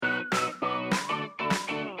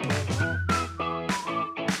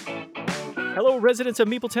Hello, residents of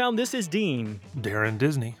Meepletown. This is Dean. Darren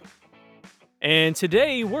Disney. And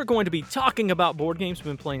today we're going to be talking about board games we've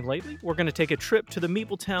been playing lately. We're going to take a trip to the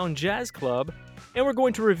Meepletown Jazz Club, and we're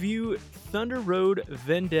going to review Thunder Road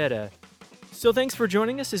Vendetta. So thanks for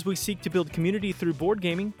joining us as we seek to build community through board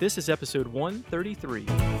gaming. This is episode 133.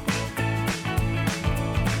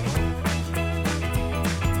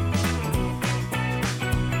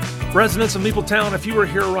 Residents of Meepletown, if you were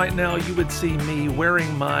here right now, you would see me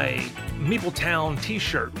wearing my Meepletown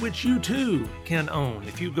t-shirt, which you too can own.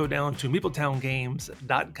 If you go down to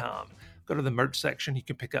meepletowngames.com, go to the merch section, you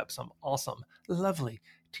can pick up some awesome, lovely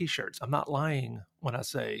t-shirts. I'm not lying when I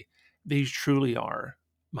say these truly are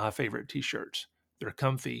my favorite t-shirts. They're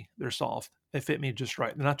comfy, they're soft, they fit me just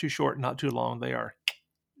right. They're not too short, not too long, they are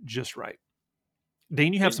just right.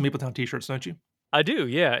 Dean, you have some Meepletown t-shirts, don't you? I do,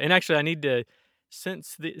 yeah. And actually, I need to,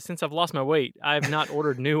 since I've lost my weight, I've not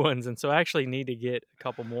ordered new ones, and so I actually need to get a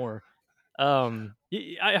couple more.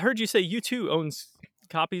 I heard you say you too owns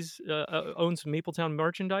Meepletown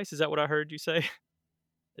merchandise. Is that what I heard you say?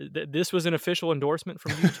 This was an official endorsement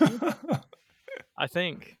from you too? I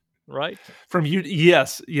think, right? From you,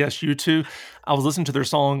 yes, you too. I was listening to their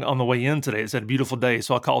song on the way in today. It said "Beautiful Day,"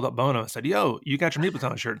 so I called up Bono and said, "Yo, you got your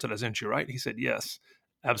Meepletown shirts that I sent you, right?" He said, "Yes,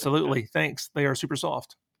 absolutely. Thanks. They are super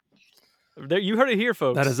soft." There, you heard it here,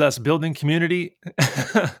 folks. That is us building community.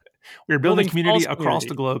 We're building community across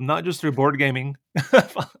the globe, not just through board gaming.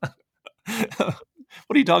 What are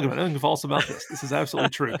you talking about? Nothing false about this. This is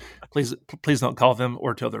absolutely true. Please don't call them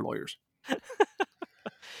or tell their lawyers.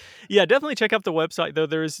 Yeah, definitely check out the website, though.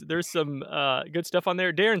 There's some good stuff on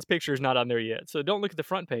there. Darren's picture is not on there yet, so don't look at the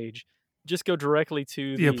front page. Just go directly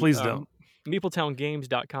to please don't.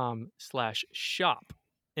 meepletowngames.com/shop,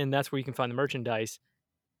 and that's where you can find the merchandise.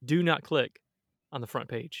 Do not click on the front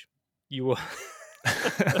page. You will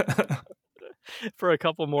for a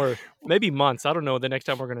couple more, maybe months. I don't know. The next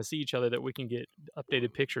time we're going to see each other, that we can get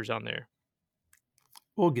updated pictures on there.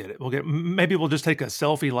 We'll get it. Maybe we'll just take a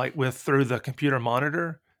selfie through the computer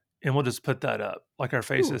monitor, and we'll just put that up, like our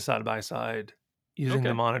faces side by side, using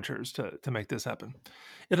the monitors to make this happen.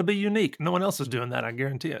 It'll be unique. No one else is doing that. I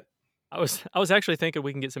guarantee it. I was actually thinking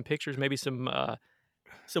we can get some pictures, maybe some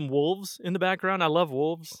wolves in the background. I love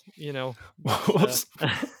wolves, you know. Wolves.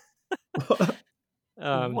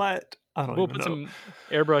 What? I don't we'll even put know. some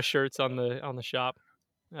airbrush shirts on the shop.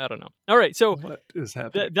 I don't know. All right, so what is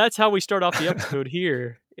happening? That's how we start off the episode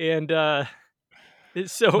here, and so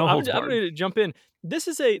I'm going to jump in. This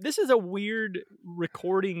is a weird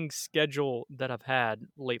recording schedule that I've had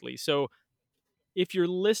lately. So if you're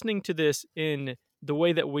listening to this in the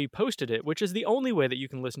way that we posted it, which is the only way that you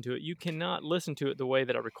can listen to it, you cannot listen to it the way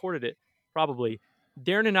that I recorded it, probably.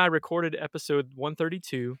 Darren and I recorded episode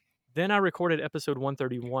 132, then I recorded episode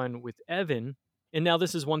 131 with Evan, and now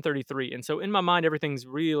this is 133. And so in my mind, everything's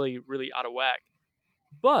really, really out of whack.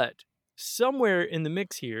 But somewhere in the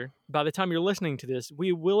mix here, by the time you're listening to this,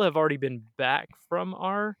 we will have already been back from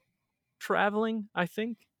our traveling, I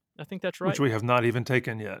think. I think that's right. Which we have not even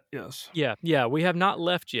taken yet, yes. Yeah, we have not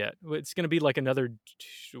left yet. It's going to be like another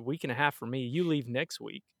week and a half for me. You leave next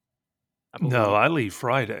week. No, I leave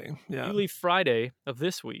Friday. Yeah. You leave Friday of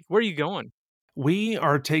this week. Where are you going? We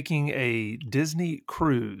are taking a Disney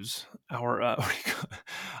cruise. We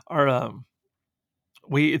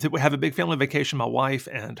have a big family vacation. My wife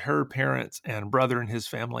and her parents and brother and his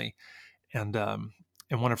family, and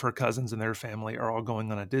one of her cousins and their family are all going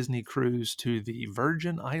on a Disney cruise to the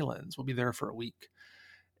Virgin Islands. We'll be there for a week,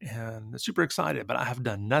 and super excited. But I have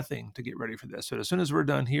done nothing to get ready for this. So as soon as we're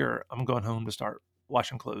done here, I'm going home to start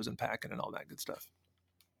washing clothes and packing and all that good stuff.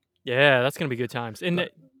 Yeah, that's going to be good times. And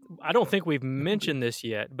I don't think we've mentioned this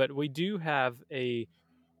yet, but we do have a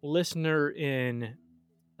listener in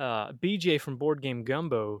BJ from Board Game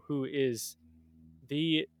Gumbo, who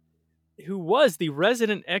was the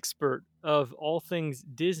resident expert of all things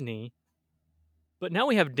Disney. But now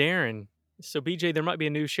we have Darren. So BJ, there might be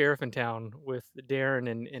a new sheriff in town with Darren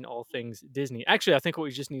and all things Disney. Actually, I think what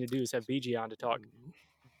we just need to do is have BJ on to talk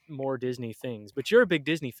more Disney things. But you're a big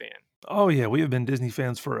Disney fan. Oh yeah, we have been Disney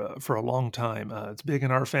fans for a long time. It's big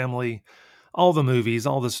in our family. All the movies,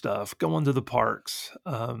 all the stuff, going to the parks.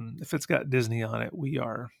 If it's got Disney on it, we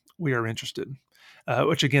are interested.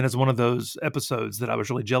 Which again is one of those episodes that I was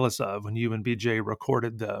really jealous of when you and BJ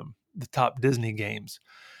recorded the top Disney games.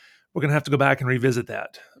 We're going to have to go back and revisit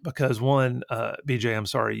that because one, BJ, I'm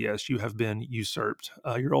sorry. Yes, you have been usurped.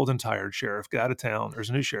 You're old and tired, Sheriff. Get out of town. There's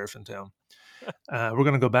a new sheriff in town. We're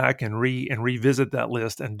going to go back and revisit that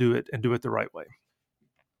list and do it the right way.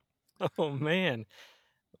 Oh man.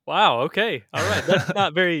 Wow, okay. All right. That's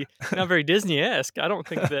not very Disney-esque. I don't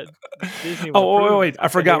think that Disney would Oh, approve wait, I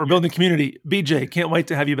that forgot. We're behavior. building a community. BJ, can't wait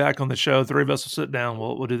to have you back on the show. Three of us will sit down.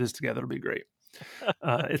 We'll do this together. It'll be great.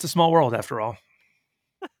 It's a small world after all.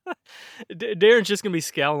 Darren's just gonna be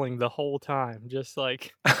scowling the whole time, just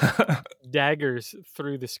like daggers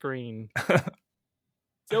through the screen.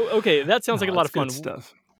 So, okay, that sounds like a No, lot it's of good fun.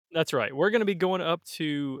 stuff. That's right. We're gonna be going up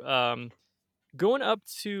to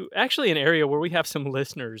actually an area where we have some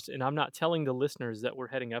listeners, and I'm not telling the listeners that we're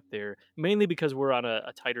heading up there, mainly because we're on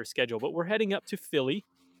a tighter schedule. But we're heading up to Philly.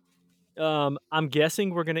 I'm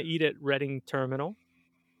guessing we're gonna eat at Reading Terminal,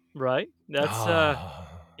 right? Oh,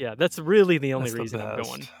 Yeah, that's really the only that's the reason I'm best.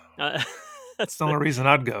 going. Uh, It's that's the the only reason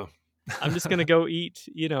I'd go. I'm just gonna go eat,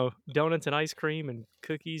 donuts and ice cream and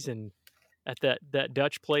cookies and at that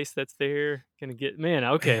Dutch place that's there. Gonna get man,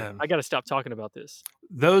 okay, Man, I gotta stop talking about this.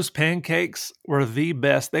 those pancakes were the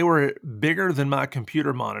best. They were bigger than my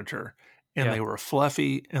computer monitor, and Yeah. they were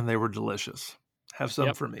fluffy and they were delicious. Have some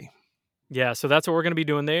Yep. for me. Yeah, so that's what we're gonna be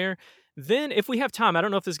doing there. Then if we have time, I don't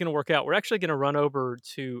know if this is gonna work out. We're actually gonna run over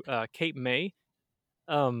to Cape May.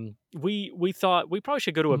 We thought we probably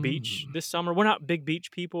should go to a beach Mm. this summer. We're not big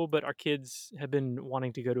beach people, but our kids have been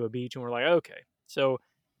wanting to go to a beach, and we're like, okay. So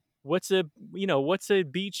what's a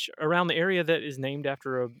beach around the area that is named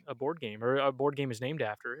after a board game or a board game is named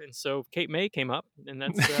after? And so Cape May came up, and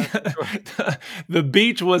that's where The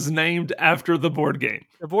beach was named after the board game.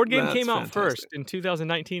 the board game That's came out fantastic. first in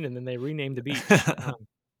 2019, and then they renamed the beach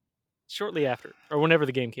shortly after, or whenever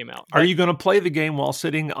the game came out. Are But you gonna play the game while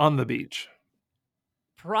sitting on the beach?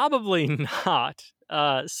 probably not.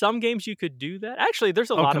 Some games you could do that. Actually,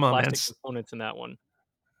 there's a Oh, lot of come on, man. plastic components in that one.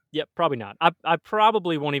 Yep, probably not. I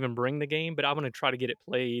probably won't even bring the game, but I'm gonna try to get it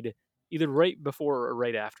played either right before or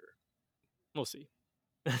right after. We'll see.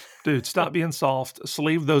 Dude, stop being soft,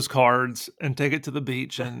 sleeve those cards, and take it to the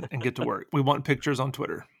beach and get to work. We want pictures on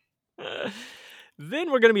Twitter.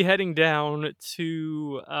 Then we're gonna be heading down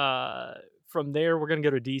to from there we're gonna go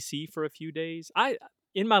to DC for a few days. I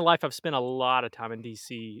In my life I've spent a lot of time in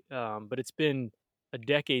DC, but it's been a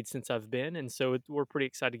decade since I've been, and so we're pretty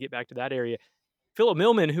excited to get back to that area. Philip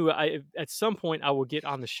Millman, who I at some point I will get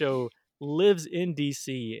on the show, lives in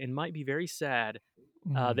DC and might be very sad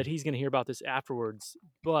that Mm. he's going to hear about this afterwards.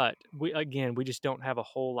 But we just don't have a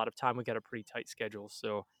whole lot of time. We got a pretty tight schedule,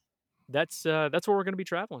 so that's where we're going to be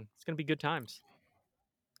traveling. It's going to be good times.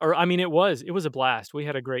 Or I mean, it was a blast. We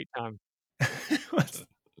had a great time.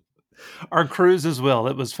 Our cruise as well.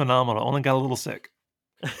 It was phenomenal. Only got a little sick.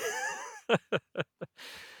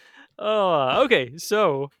 Oh, okay.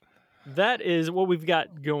 So that is what we've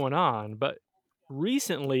got going on. But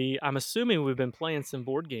recently, I'm assuming we've been playing some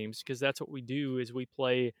board games because that's what we do is we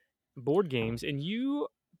play board games. And you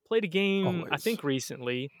played a game, I Always. think,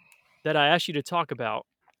 recently that I asked you to talk about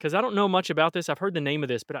because I don't know much about this. I've heard the name of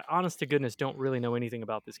this, but I honest to goodness don't really know anything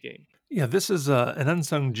about this game. Yeah, this is an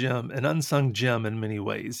unsung gem in many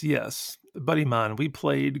ways. Yes, a buddy of mine, we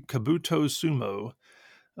played Kabuto Sumo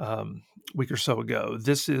a week or so ago.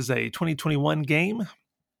 This is a 2021 game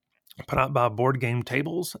put out by Board Game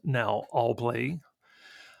Tables, now All Play.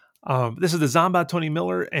 This is designed by Tony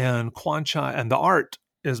Miller and Quan Chai, and the art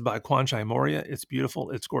is by Quan Chai Moria. It's beautiful.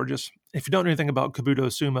 It's gorgeous. If you don't know anything about Kabuto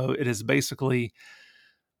Sumo, it is basically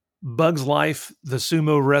Bug's Life, the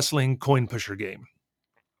sumo wrestling coin pusher game.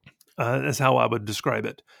 That's how I would describe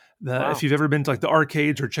it. If Wow. you've ever been to like the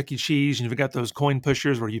arcades or Chuck E. Cheese and you've got those coin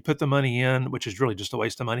pushers where you put the money in, which is really just a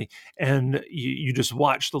waste of money, and you just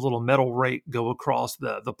watch the little metal rake go across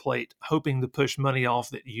the plate, hoping to push money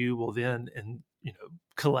off that you will then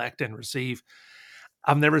collect and receive.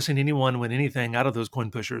 I've never seen anyone win anything out of those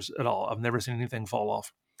coin pushers at all. I've never seen anything fall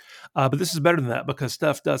off. But this is better than that because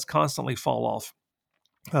stuff does constantly fall off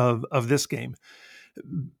of this game.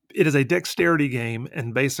 It is a dexterity game,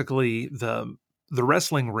 and basically the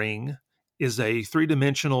wrestling ring is a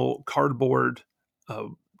three-dimensional cardboard uh,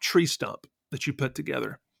 tree stump that you put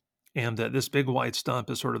together. And this big white stump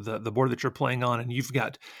is sort of the board that you're playing on, and you've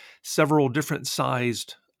got several different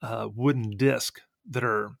sized wooden discs that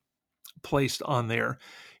are placed on there.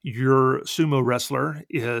 Your sumo wrestler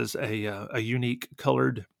is a unique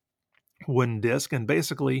colored wooden disc, and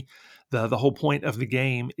basically the whole point of the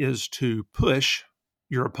game is to push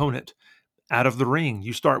your opponent out of the ring.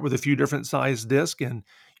 You start with a few different size discs, and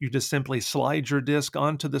you just simply slide your disc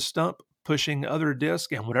onto the stump, pushing other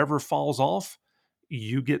disc, and whatever falls off,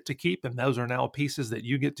 you get to keep, and those are now pieces that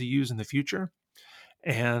you get to use in the future.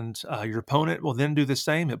 And your opponent will then do the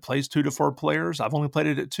same. It plays 2 to 4 players. I've only played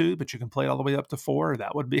it at 2, but you can play it all the way up to 4.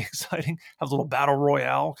 That would be exciting. Have a little battle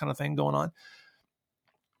royale kind of thing going on.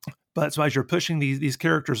 But so as you're pushing these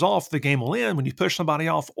characters off, the game will end when you push somebody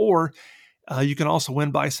off, or you can also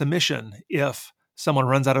win by submission if someone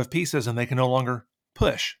runs out of pieces and they can no longer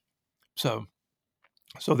push. So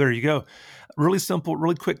there you go. Really simple,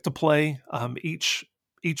 really quick to play. Each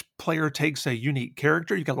player takes a unique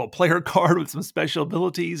character. You got a little player card with some special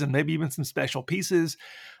abilities and maybe even some special pieces.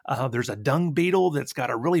 There's a dung beetle that's got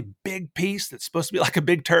a really big piece that's supposed to be like a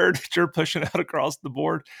big turd that you're pushing out across the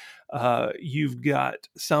board. You've got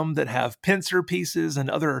some that have pincer pieces and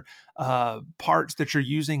other parts that you're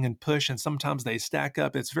using and push, and sometimes they stack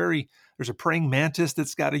up. There's a praying mantis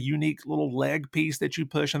that's got a unique little leg piece that you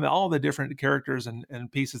push, and all the different characters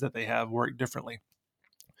and pieces that they have work differently.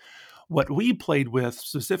 What we played with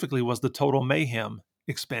specifically was the Total Mayhem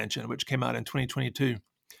expansion, which came out in 2022.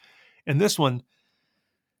 And this one,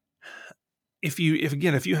 if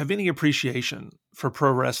you have any appreciation for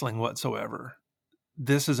pro wrestling whatsoever,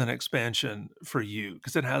 this is an expansion for you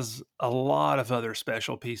because it has a lot of other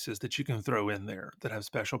special pieces that you can throw in there that have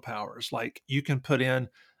special powers. Like you can put in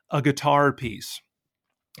a guitar piece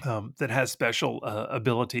that has special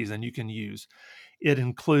abilities and you can use. It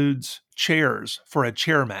includes chairs for a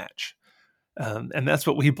chair match. And that's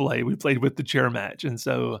what we played. We played with the chair match. And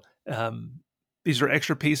so these are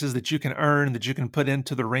extra pieces that you can earn, that you can put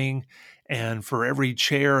into the ring. And for every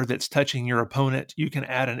chair that's touching your opponent, you can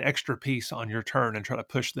add an extra piece on your turn and try to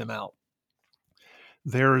push them out.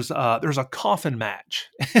 There's a coffin match.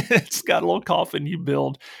 It's got a little coffin you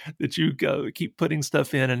build that you keep putting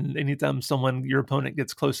stuff in, and anytime your opponent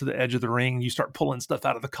gets close to the edge of the ring, you start pulling stuff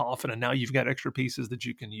out of the coffin, and now you've got extra pieces that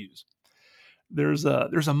you can use. There's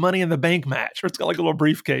a money in the bank match, where it's got like a little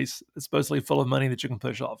briefcase that's supposedly full of money that you can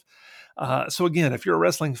push off. So again, if you're a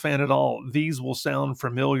wrestling fan at all, these will sound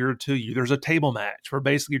familiar to you. There's a table match where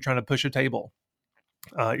basically you're trying to push a table.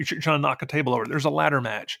 You're trying to knock a table over. There's a ladder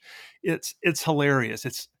match. It's hilarious.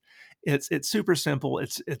 It's super simple.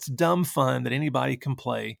 It's dumb fun that anybody can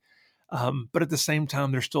play. But at the same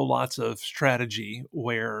time, there's still lots of strategy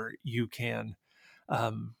where you can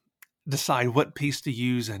decide what piece to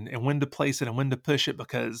use and when to place it and when to push it.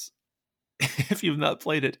 Because if you've not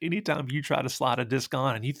played it, anytime you try to slide a disc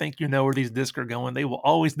on and you think you know where these discs are going, they will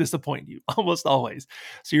always disappoint you, almost always.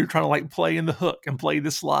 So you're trying to like play in the hook and play the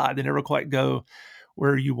slide. They never quite go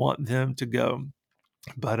where you want them to go.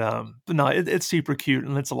 But no, it's super cute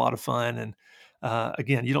and it's a lot of fun. And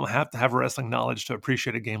again, you don't have to have wrestling knowledge to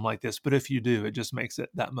appreciate a game like this, but if you do, it just makes it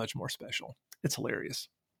that much more special. It's hilarious.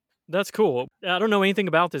 That's cool. I don't know anything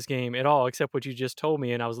about this game at all except what you just told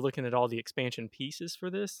me, and I was looking at all the expansion pieces for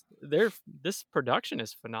this. This production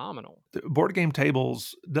is phenomenal. The Board Game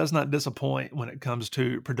Tables does not disappoint when it comes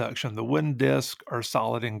to production. The wooden discs are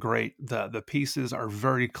solid and great. The pieces are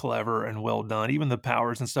very clever and well done. Even the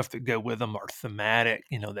powers and stuff that go with them are thematic.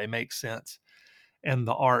 They make sense. And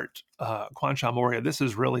the art, Kwansha Moria, this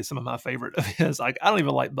is really some of my favorite of his. Like, I don't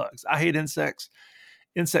even like bugs. I hate insects.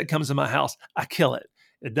 Insect comes in my house, I kill it.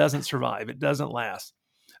 It doesn't survive. It doesn't last.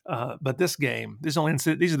 But this game, these are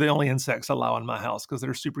the only insects I allow in my house because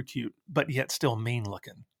they're super cute, but yet still mean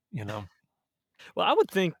looking. Well, I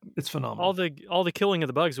would think it's phenomenal. All the killing of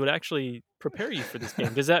the bugs would actually prepare you for this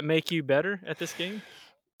game. Does that make you better at this game?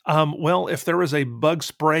 Well, if there was a bug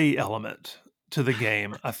spray element to the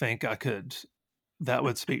game, I think I could. That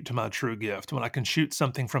would speak to my true gift when I can shoot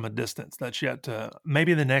something from a distance. That's yet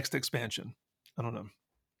maybe the next expansion. I don't know.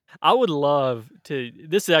 I would love to.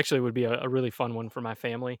 This actually would be a really fun one for my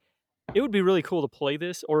family. It would be really cool to play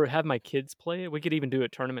this or have my kids play it. We could even do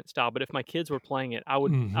it tournament style. But if my kids were playing it, I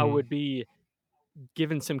would be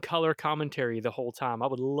giving some color commentary the whole time. I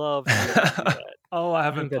would love to be able to do that. Oh, I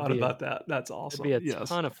haven't thought about that. That's awesome. It'd be a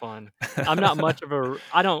ton of fun. I'm not much of a.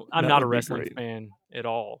 I'm not a wrestling fan at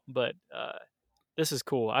all. But this is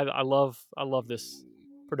cool. I love this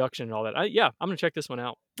production and all that. I'm gonna check this one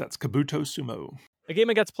out. That's Kabuto Sumo. A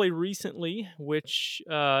game I got to play recently, which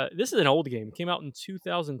this is an old game. It came out in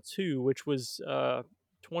 2002, which was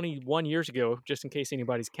 21 years ago, just in case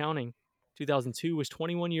anybody's counting. 2002 was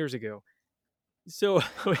 21 years ago. So,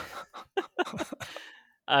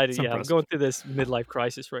 I'm going through this midlife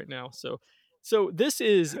crisis right now. So this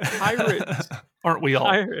is Pirates. Aren't we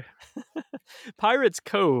all? Pirates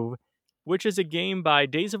Cove, which is a game by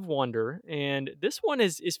Days of Wonder. And this one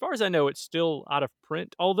is, as far as I know, it's still out of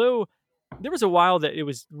print, although there was a while that it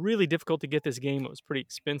was really difficult to get this game. It was pretty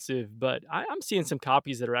expensive, but I'm seeing some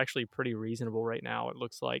copies that are actually pretty reasonable right now, it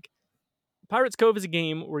looks like. Pirates Cove is a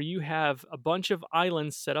game where you have a bunch of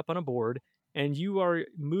islands set up on a board, and you are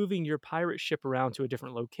moving your pirate ship around to a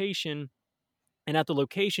different location. And at the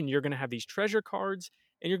location, you're going to have these treasure cards,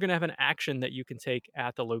 and you're going to have an action that you can take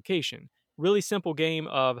at the location. Really simple game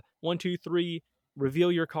of 1, 2, 3,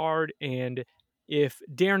 reveal your card, and if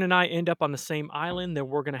Darren and I end up on the same island, then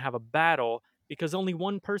we're going to have a battle because only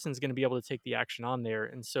one person's going to be able to take the action on there.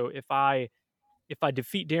 And so if I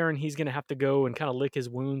defeat Darren, he's going to have to go and kind of lick his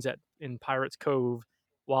wounds in Pirates Cove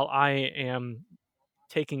while I am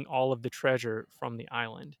taking all of the treasure from the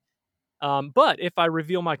island. But if I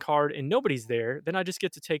reveal my card and nobody's there, then I just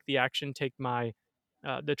get to take the action, take my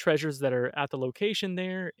the treasures that are at the location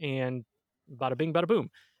there, and bada bing, bada boom.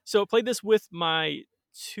 So I played this with my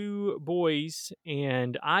two boys,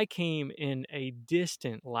 and I came in a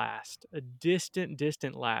distant last.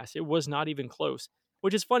 It was not even close,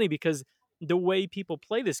 which is funny because the way people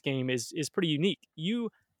play this game is pretty unique. You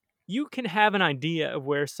can have an idea of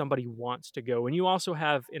where somebody wants to go, and you also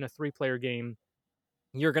have in a 3-player game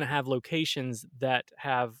you're going to have locations that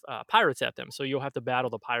have pirates at them. So you'll have to battle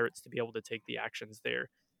the pirates to be able to take the actions there.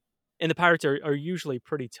 And the pirates are usually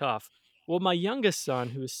pretty tough. Well, my youngest son,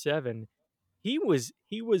 who is 7, he was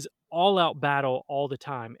all out battle all the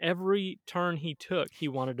time. Every turn he took, he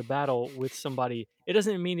wanted to battle with somebody. It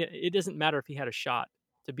doesn't matter if he had a shot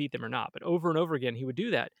to beat them or not, but over and over again he would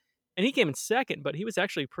do that. And he came in second, but he was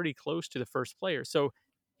actually pretty close to the first player. So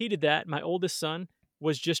he did that. My oldest son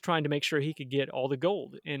was just trying to make sure he could get all the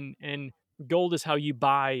gold. And gold is how you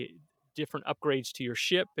buy different upgrades to your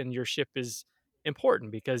ship, and your ship is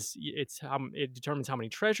important because it determines how many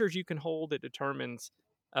treasures you can hold. It determines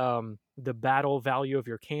the battle value of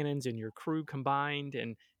your cannons and your crew combined,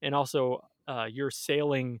 and also your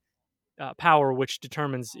sailing power, which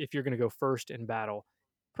determines if you're going to go first in battle.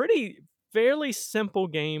 Pretty fairly simple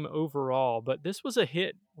game overall, but this was a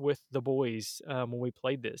hit with the boys when we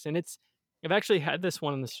played this, and I've actually had this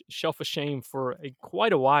one on the shelf of shame for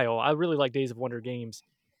quite a while. I really like Days of Wonder games.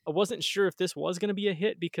 I wasn't sure if this was going to be a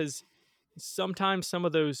hit because sometimes some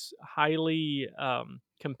of those highly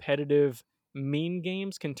competitive mean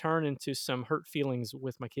games can turn into some hurt feelings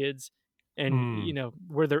with my kids, and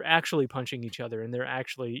where they're actually punching each other and they're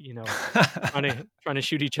actually trying to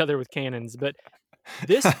shoot each other with cannons. But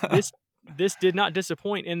this did not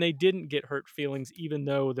disappoint, and they didn't get hurt feelings even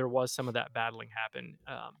though there was some of that battling happen.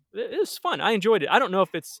 It was fun. I enjoyed it. I don't know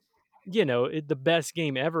if it's the best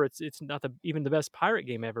game ever. It's not even the best pirate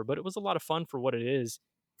game ever, but it was a lot of fun for what it is,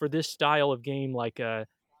 for this style of game, like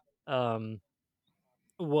um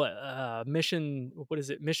what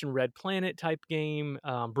is it, Mission Red Planet type game,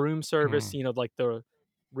 Broom Service, like the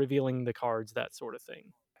revealing the cards, that sort of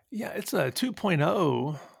thing. Yeah, it's a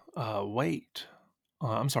 2.0 weight.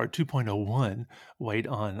 I'm sorry, 2.01 weight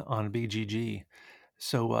on BGG.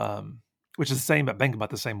 So, which is the same, I think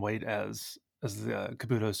about the same weight as the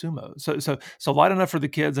Kabuto Sumo. So light enough for the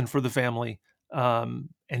kids and for the family, and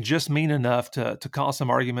just mean enough to cause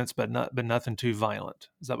some arguments, but nothing too violent.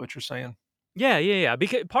 Is that what you're saying? Yeah.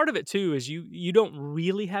 Because part of it too is you don't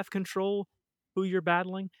really have control who you're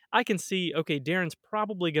battling. I can see, okay, Darren's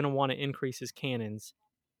probably going to want to increase his cannons.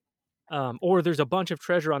 Or there's a bunch of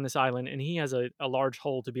treasure on this island, and he has a large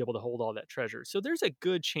hole to be able to hold all that treasure. So there's a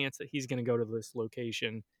good chance that he's going to go to this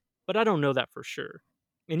location, but I don't know that for sure.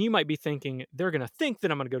 And you might be thinking they're going to think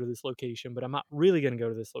that I'm going to go to this location, but I'm not really going to go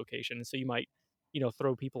to this location. And so you might,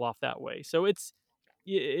 throw people off that way. So it's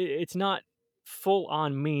not full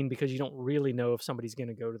on mean because you don't really know if somebody's going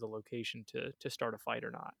to go to the location to start a fight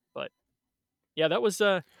or not. But yeah, that was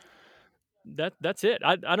that's it.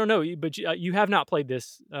 I don't know, but you have not played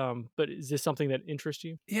this. But is this something that interests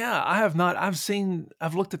you? Yeah, I have not.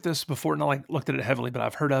 I've looked at this before, not like looked at it heavily, but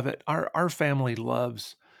I've heard of it. Our family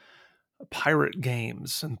loves pirate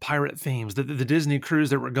games and pirate themes. The Disney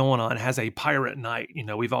cruise that we're going on has a pirate night.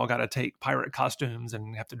 We've all got to take pirate costumes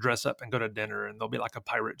and have to dress up and go to dinner, and there'll be like a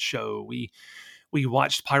pirate show. We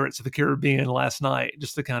watched Pirates of the Caribbean last night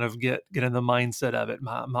just to kind of get in the mindset of it.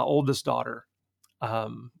 My oldest daughter,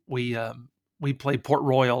 we play Port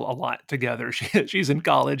Royal a lot together. She's in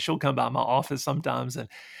college. She'll come by my office sometimes,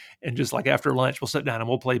 and just like after lunch, we'll sit down and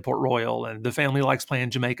we'll play Port Royal. And the family likes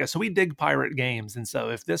playing Jamaica, so we dig pirate games. And so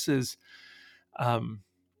if this is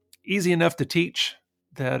easy enough to teach,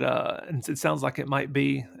 that and it sounds like it might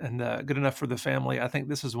be, and good enough for the family, I think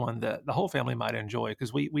this is one that the whole family might enjoy,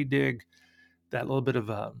 because we dig that little bit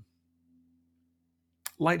of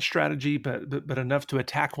light strategy, but enough to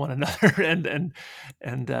attack one another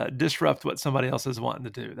and disrupt what somebody else is wanting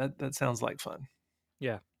to do. That sounds like fun.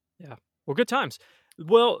 Yeah. Well, good times.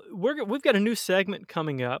 Well, we've got a new segment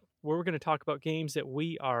coming up where we're going to talk about games that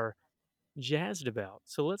we are jazzed about.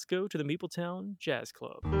 So let's go to the Meepletown Jazz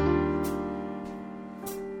Club.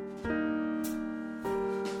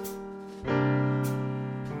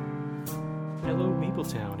 Hello,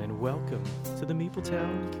 Meepletown, and welcome to the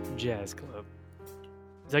Meepletown Jazz Club.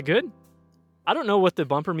 Is that good? I don't know what the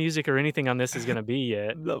bumper music or anything on this is gonna be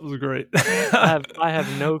yet. That was great. I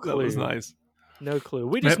have no That was clue. nice. No clue.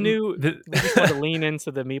 We just Man, knew we just wanted to lean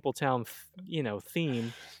into the Meepletown,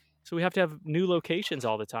 theme. So we have to have new locations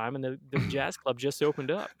all the time, and the jazz club just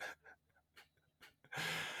opened up.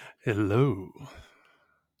 Hello.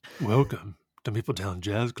 Welcome to Mapletown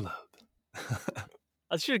Jazz Club.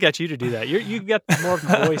 I should have got you to do that. You got more of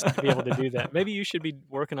the voice to be able to do that. Maybe you should be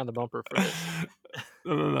working on the bumper for this.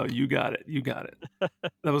 No. You got it. You got it.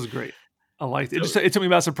 That was great. I liked it. So It took me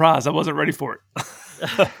by surprise. I wasn't ready for it.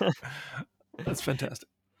 That's fantastic.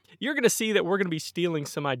 you're gonna see that we're gonna be stealing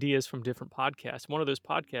some ideas from different podcasts. One of those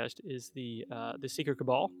podcasts is the Secret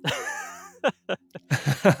Cabal.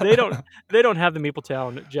 They don't they don't have the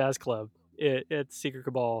Meepletown Jazz Club at Secret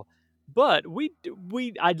Cabal, but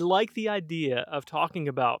I like the idea of talking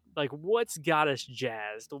about like what's got us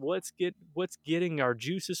jazzed, what's getting our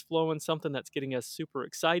juices flowing, something that's getting us super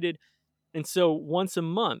excited. And so once a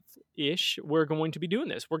month ish, we're going to be doing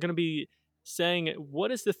this. We're going to be saying what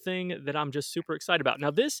is the thing that I'm just super excited about.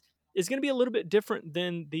 Now this is going to be a little bit different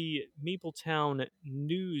than the Meepletown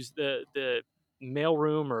news, the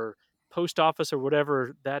mailroom or post office or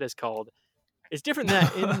whatever that is called. It's different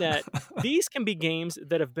that in that these can be games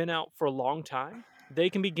that have been out for a long time. They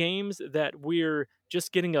can be games that we're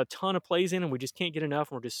just getting a ton of plays in and we just can't get enough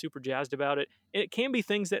and we're just super jazzed about it. And it can be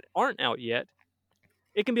things that aren't out yet.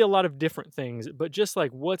 It can be a lot of different things, but just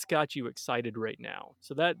like what's got you excited right now.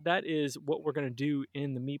 So that is what we're going to do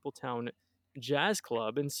in the Meepletown Jazz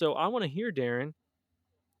Club. And so I want to hear, Darren,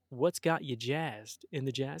 what's got you jazzed in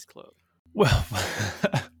the Jazz Club? Well,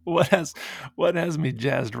 what has me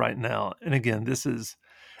jazzed right now? And again, this is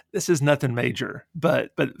nothing major,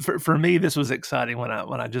 but for me, this was exciting when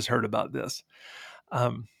I just heard about this.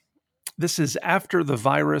 This is After the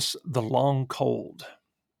Virus, The Long Cold.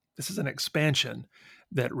 This is an expansion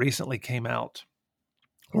that recently came out,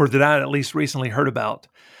 or that I at least recently heard about.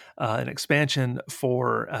 An expansion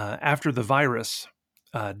for After the Virus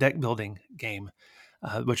deck building game,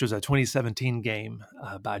 which was a 2017 game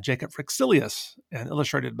by Jacob Frixilius and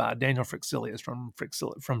illustrated by Daniel Frixilius from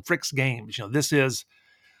Frix Games. You know, this is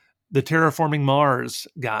the Terraforming Mars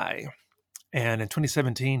guy. And in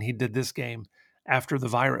 2017, he did this game, After the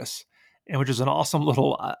Virus, and which is an awesome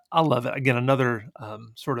little, I love it. Again, another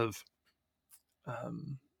sort of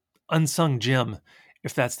unsung gem,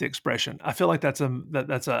 if that's the expression. I feel like that's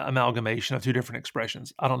a amalgamation of two different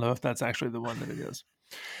expressions. I don't know if that's actually the one that it is.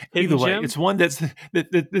 Hidden Either way, gem? it's one that's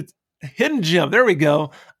hidden gem. There we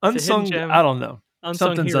go. Unsung. I don't know. Unsung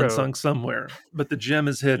Something's hero. unsung somewhere, but the gem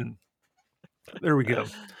is hidden. There we go.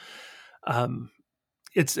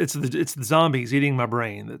 It's the zombies eating my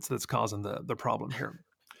brain that's causing the problem here.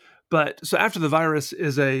 But so After the Virus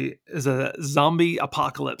is a zombie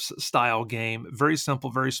apocalypse style game. Very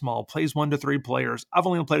simple, very small. Plays 1 to 3 players. I've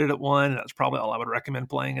only played it at 1, and that's probably all I would recommend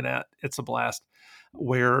playing it at. It's a blast.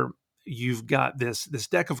 Where you've got this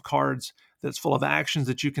deck of cards that's full of actions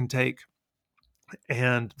that you can take,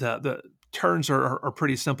 and the turns are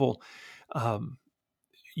pretty simple.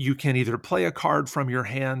 You can either play a card from your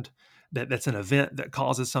hand that's an event that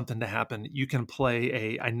causes something to happen. You can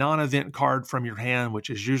play a non-event card from your hand, which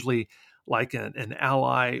is usually like an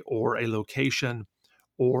ally or a location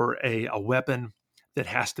or a weapon that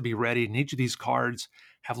has to be ready. And each of these cards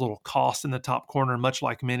have a little cost in the top corner, much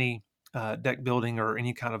like many deck building or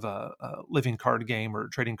any kind of a living card game or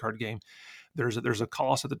trading card game. There's a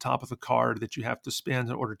cost at the top of the card that you have to spend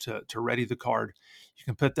in order to ready the card. You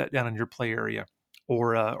can put that down in your play area,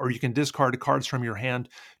 or you can discard cards from your hand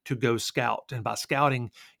to go scout. And by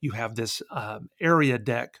scouting, you have this area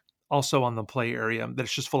deck also on the play area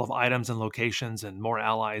that's just full of items and locations and more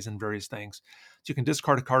allies and various things. So you can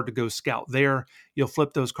discard a card to go scout there. You'll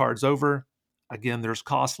flip those cards over. Again, there's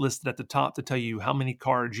costs listed at the top to tell you how many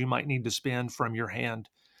cards you might need to spend from your hand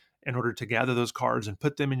in order to gather those cards and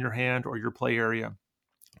put them in your hand or your play area.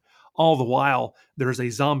 All the while, there's a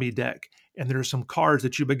zombie deck, and there's some cards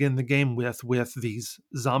that you begin the game with these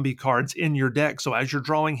zombie cards in your deck. So as you're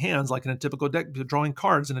drawing hands, like in a typical deck, drawing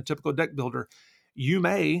cards in a typical deck builder, you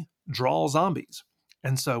may draw zombies.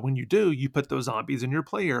 And so when you do, you put those zombies in your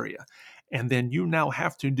play area. And then you now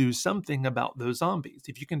have to do something about those zombies.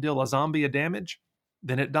 If you can deal a zombie a damage,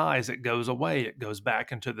 then it dies, it goes away, it goes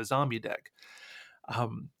back into the zombie deck.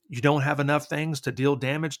 You don't have enough things to deal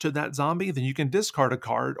damage to that zombie, then you can discard a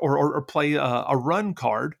card or play a run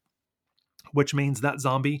card, which means that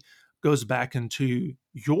zombie goes back into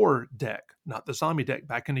your deck, not the zombie deck,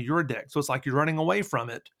 back into your deck. So it's like you're running away from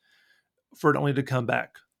it for it only to come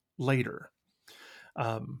back later.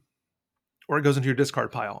 or it goes into your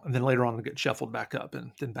discard pile, and then later on it gets shuffled back up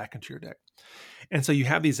and then back into your deck. And so you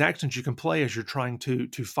have these actions you can play as you're trying to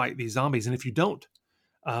fight these zombies. And if you don't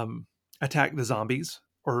attack the zombies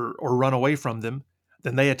or run away from them,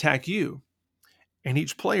 then they attack you. And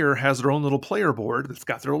each player has their own little player board that's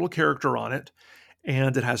got their little character on it,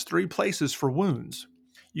 and it has 3 places for wounds.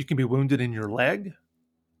 You can be wounded in your leg.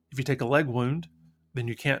 If you take a leg wound, then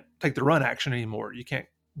you can't take the run action anymore. You can't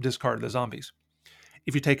discard the zombies.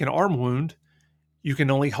 If you take an arm wound, you can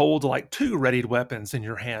only hold like 2 readied weapons in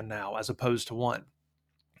your hand now as opposed to 1.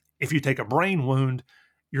 If you take a brain wound,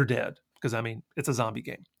 you're dead because, I mean, it's a zombie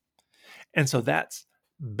game. And so that's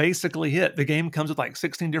basically it. The game comes with like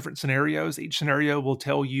 16 different scenarios. Each scenario will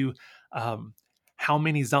tell you how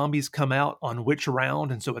many zombies come out on which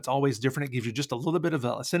round. And so it's always different. It gives you just a little bit of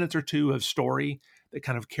a sentence or two of story that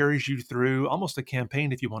kind of carries you through almost a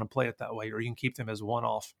campaign if you want to play it that way, or you can keep them as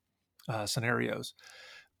one-off scenarios.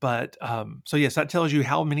 But so yes, that tells you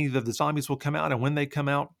how many of the zombies will come out and when they come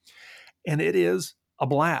out. And it is a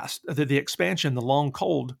blast. The expansion, The Long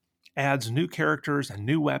Cold, adds new characters and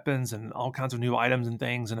new weapons and all kinds of new items and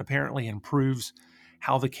things, and apparently improves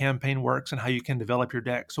how the campaign works and how you can develop your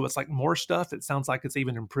deck. So it's like more stuff. It sounds like it's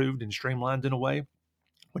even improved and streamlined in a way,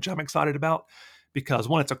 which I'm excited about because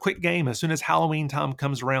one, it's a quick game. As soon as Halloween time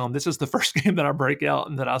comes around, this is the first game that I break out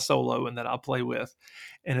and that I solo and that I play with.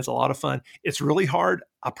 And it's a lot of fun. It's really hard.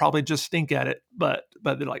 I probably just stink at it, but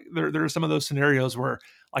like there are some of those scenarios where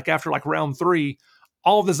like after like round 3,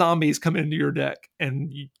 all the zombies come into your deck.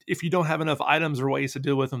 And if you don't have enough items or ways to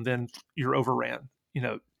deal with them, then you're overran. You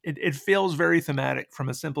know, it feels very thematic from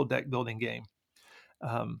a simple deck building game.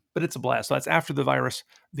 But it's a blast. So that's After the Virus,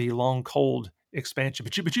 the Long Cold expansion.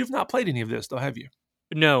 But you've not played any of this, though, have you?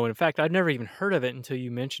 No, in fact, I've never even heard of it until you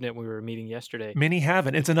mentioned it when we were meeting yesterday. Many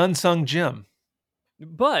haven't. It's an unsung gem.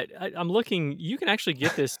 But I'm looking, you can actually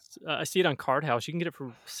get this. I see it on Card House. You can get it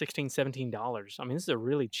for $16, $17. I mean, this is a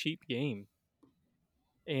really cheap game.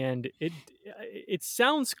 And it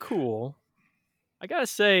sounds cool. I gotta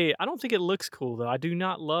say, I don't think it looks cool though. I do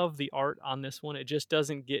not love the art on this one. It just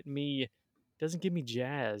doesn't get me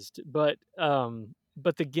jazzed. But the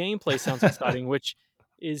gameplay sounds exciting, which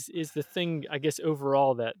is the thing I guess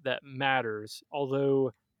overall that matters.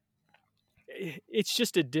 Although it's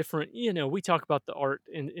just a different, we talk about the art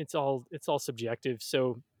and it's all subjective.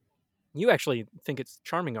 So you actually think it's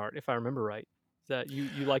charming art, if I remember right. Is that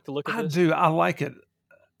you like the look of I this? do. I like it.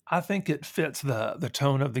 I think it fits the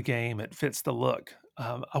tone of the game. It fits the look.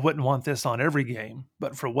 I wouldn't want this on every game,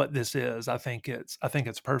 but for what this is, I think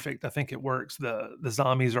it's perfect. I think it works. The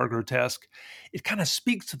zombies are grotesque. It kind of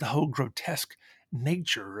speaks to the whole grotesque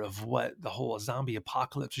nature of what the whole zombie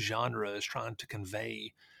apocalypse genre is trying to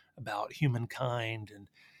convey about humankind, and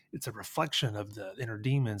it's a reflection of the inner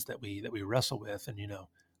demons that we wrestle with. And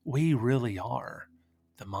we really are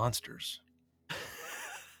the monsters.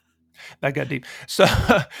 That got deep. So,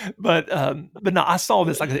 but no, I saw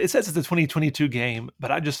this. Like it says it's a 2022 game,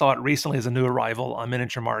 but I just saw it recently as a new arrival on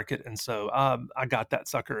Miniature Market, and so I got that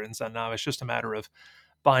sucker. And so now it's just a matter of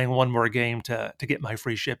buying one more game to get my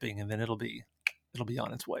free shipping, and then it'll be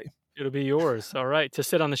on its way. It'll be yours. All right, to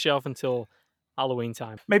sit on the shelf until Halloween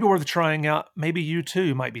time. Maybe worth trying out. Maybe you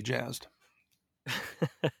too might be jazzed.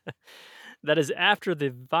 That is After the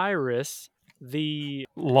Virus, the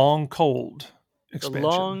Long Cold expansion. The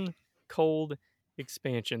Long Cold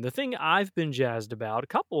expansion. The thing I've been jazzed about, a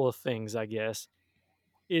couple of things, I guess.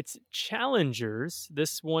 It's Challengers.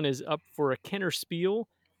 This one is up for a Kenner Spiel.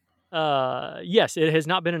 Yes, it has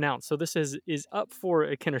not been announced. So this is up for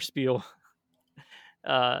a Kenner Spiel.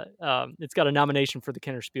 It's got a nomination for the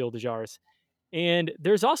Kenner Spiel de Jahres. And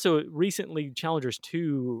there's also recently Challengers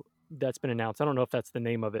 2 that's been announced. I don't know if that's the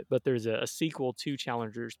name of it, but there's a sequel to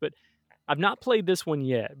Challengers. But I've not played this one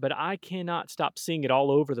yet, but I cannot stop seeing it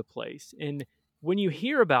all over the place. And when you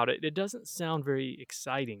hear about it, it doesn't sound very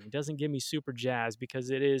exciting. It doesn't get me super jazzed because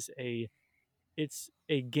it's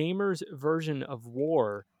a gamer's version of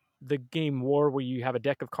War, the game War, where you have a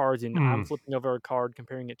deck of cards and I'm flipping over a card,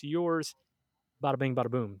 comparing it to yours. Bada bing, bada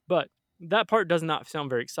boom. But that part does not sound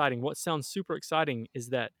very exciting. What sounds super exciting is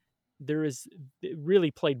that it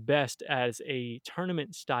really played best as a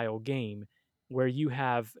tournament style game where you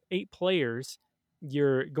have 8 players.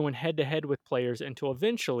 You're going head to head with players until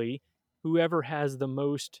eventually whoever has the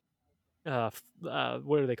most, what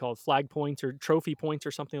are they called? Flag points or trophy points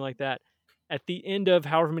or something like that. At the end of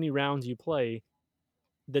however many rounds you play,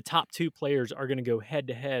 the top 2 players are going to go head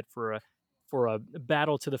to head for a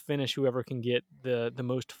battle to the finish. Whoever can get the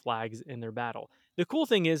most flags in their battle. The cool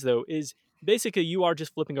thing is though, is basically you are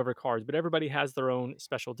just flipping over cards, but everybody has their own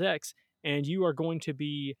special decks, and you are going to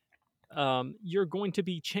be you're going to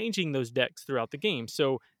be changing those decks throughout the game.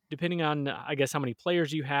 So depending on, I guess, how many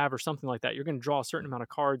players you have or something like that, you're going to draw a certain amount of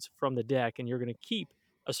cards from the deck, and you're going to keep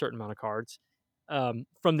a certain amount of cards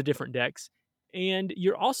from the different decks. And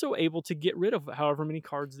you're also able to get rid of however many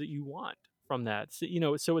cards that you want from that. So,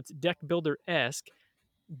 so it's deck builder esque,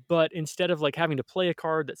 but instead of like having to play a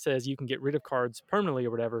card that says you can get rid of cards permanently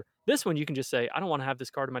or whatever, this one you can just say, I don't want to have this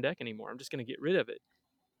card in my deck anymore. I'm just going to get rid of it.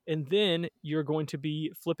 And then you're going to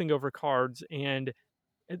be flipping over cards, and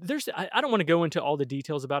I don't want to go into all the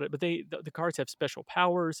details about it, but the cards have special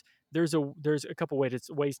powers. There's a couple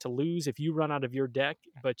ways to lose. If you run out of your deck,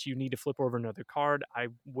 but you need to flip over another card, I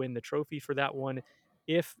win the trophy for that one.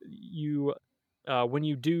 If you when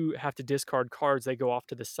you do have to discard cards, they go off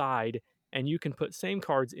to the side, and you can put same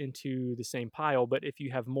cards into the same pile. But if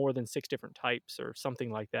you have more than 6 different types or something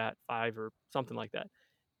like that, 5 or something like that,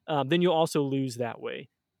 then you'll also lose that way.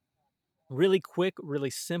 Really quick, really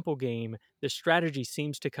simple game. The strategy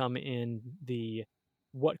seems to come in the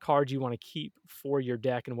what cards you want to keep for your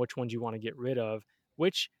deck and which ones you want to get rid of,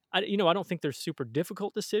 which I don't think there's super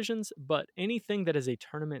difficult decisions, but anything that is a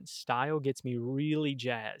tournament style gets me really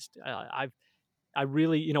jazzed. I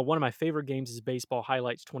really, one of my favorite games is Baseball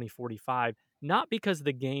Highlights 2045, not because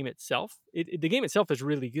the game itself, the game itself is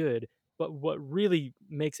really good, but what really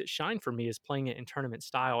makes it shine for me is playing it in tournament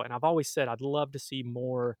style. And I've always said I'd love to see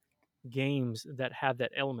more games that have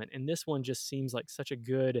that element. And this one just seems like such a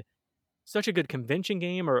good convention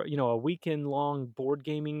game, or a weekend long board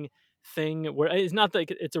gaming thing, where it's not like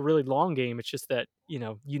it's a really long game. It's just that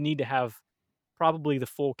you need to have probably the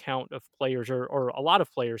full count of players, or a lot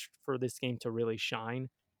of players, for this game to really shine.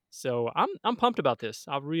 So I'm pumped about this.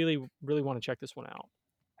 I really really want to check this one out.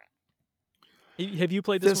 Have you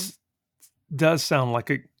played this one? This does sound like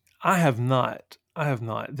a. I have not. I have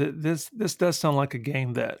not. This does sound like a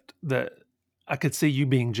game that I could see you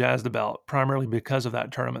being jazzed about, primarily because of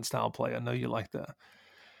that tournament style play. I know you like the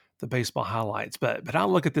baseball highlights, but I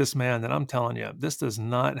look at this, man, and I'm telling you, this does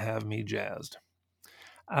not have me jazzed.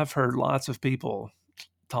 I've heard lots of people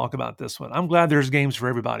talk about this one. I'm glad there's games for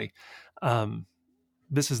everybody.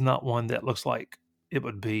 This is not one that looks like it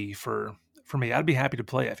would be for me. I'd be happy to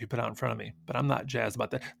play it if you put it out in front of me, but I'm not jazzed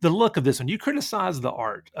about that. The look of this one, you criticize the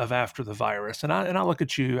art of After the Virus, and I look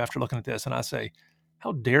at you after looking at this, and I say,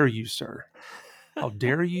 how dare you, sir? How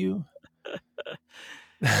dare you?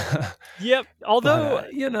 Yep. Although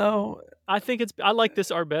but, I think I like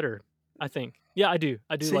this art better. I think. Yeah, I do.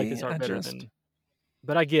 I do like this art better than.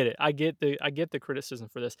 But I get it. I get the criticism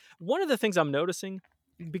for this. One of the things I'm noticing,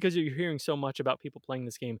 because you're hearing so much about people playing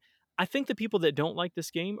this game, I think the people that don't like this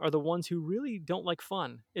game are the ones who really don't like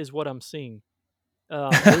fun, is what I'm seeing.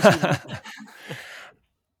 Those who...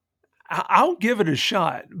 I'll give it a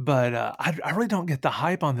shot, but I really don't get the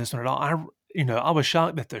hype on this one at all. I was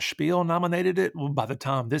shocked that the Spiel nominated it. Well, by the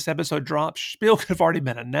time this episode drops, Spiel could have already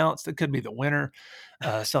been announced. It could be the winner,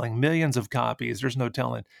 selling millions of copies. There's no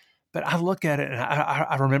telling. But I look at it, and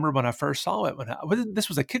I remember when I first saw it. This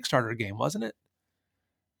was a Kickstarter game, wasn't it?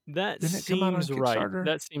 That Didn't it come out on seems right. Kickstarter?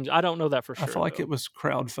 That seems. I don't know that for I sure, feel like though. it was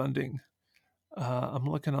crowdfunding. I'm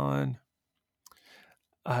looking on.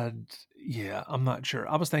 Yeah, I'm not sure.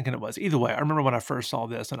 I was thinking it was. Either way, I remember when I first saw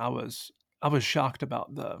this, and I was shocked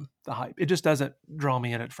about the hype. It just doesn't draw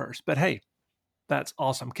me in at first. But hey, that's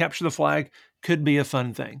awesome. Capture the Flag could be a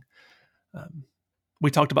fun thing. We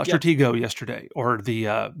talked about Stratego yesterday, or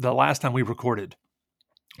the last time we recorded,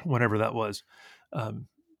 whenever that was,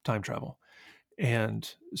 time travel,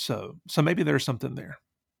 and so maybe there's something there.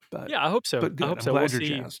 But yeah, I hope so. But good. I hope I'm so. glad We'll you're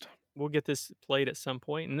see. jazzed. We'll get this played at some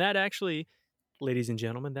point, and that actually, ladies and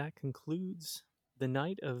gentlemen, that concludes the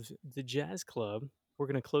night of the Jazz Club. We're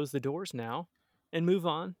going to close the doors now and move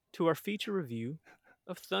on to our feature review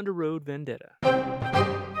of Thunder Road Vendetta.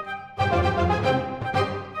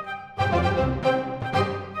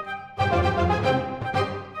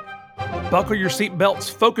 Buckle your seatbelts,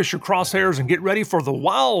 focus your crosshairs, and get ready for the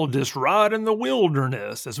wildest ride in the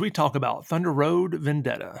wilderness as we talk about Thunder Road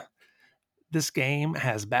Vendetta. This game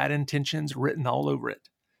has bad intentions written all over it.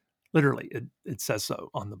 Literally, it says so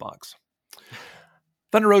on the box.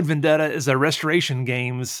 Thunder Road Vendetta is a Restoration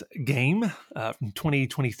Games game from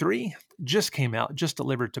 2023. Just came out, just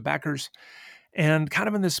delivered to backers. And kind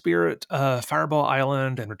of in the spirit of Fireball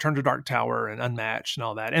Island and Return to Dark Tower and Unmatched and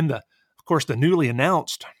all that. And, of course, the newly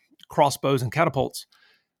announced Crossbows and Catapults.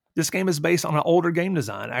 This game is based on an older game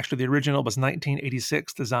design. Actually, the original was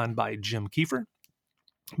 1986, designed by Jim Kiefer.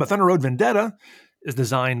 But Thunder Road Vendetta is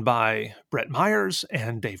designed by Brett Myers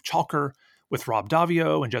and Dave Chalker, with Rob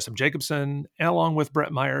Davio and Jessup Jacobson, and along with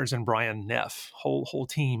Brett Myers and Brian Neff. Whole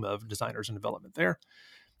team of designers and development there.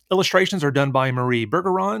 Illustrations are done by Marie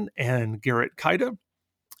Bergeron and Garrett Kaida.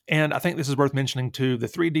 And I think this is worth mentioning too. The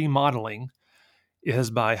 3D modeling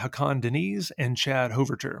is by Hakan Deniz and Chad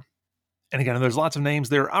Hoverter. And again, there's lots of names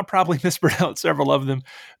there. I'll probably mispronounce several of them.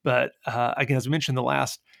 But again, as we mentioned in the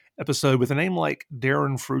last episode, with a name like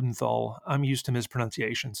Darren Freudenthal, I'm used to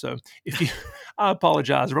mispronunciation. So if you, I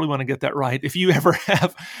apologize. I really want to get that right. If you ever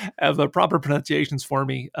have the proper pronunciations for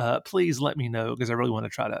me, please let me know, because I really want to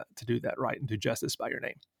try to do that right and do justice by your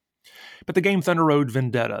name. But the game Thunder Road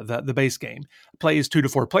Vendetta, the base game, plays 2 to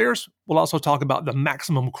 4 players. We'll also talk about the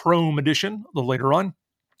Maximum Chrome Edition a little later on,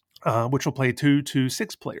 which will play 2 to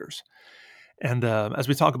 6 players. And as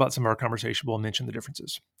we talk about some of our conversation, we'll mention the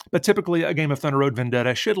differences. But typically, a game of Thunder Road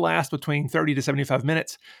Vendetta should last between 30 to 75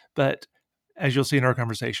 minutes. But as you'll see in our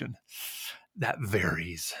conversation, that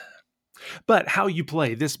varies. But how you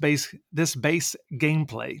play this base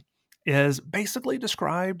gameplay is basically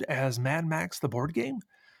described as Mad Max, the board game.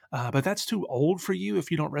 But that's too old for you.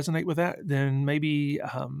 If you don't resonate with that, then maybe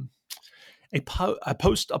a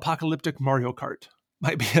post-apocalyptic Mario Kart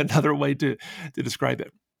might be another way to describe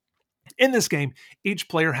it. In this game, each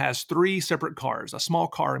player has 3 separate cars: a small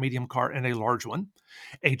car, a medium car, and a large one,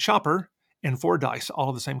 a chopper, and 4 dice, all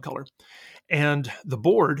of the same color. And the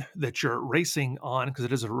board that you're racing on, because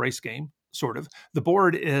it is a race game, sort of, the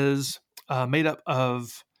board is made up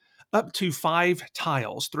of up to 5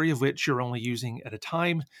 tiles, 3 of which you're only using at a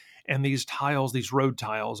time. And these tiles, these road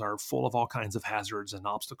tiles, are full of all kinds of hazards and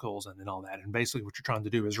obstacles and all that. And basically what you're trying to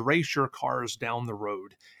do is race your cars down the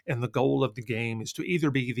road. And the goal of the game is to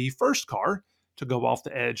either be the first car to go off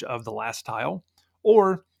the edge of the last tile,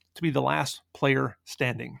 or to be the last player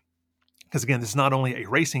standing. Because again, this is not only a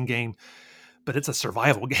racing game, but it's a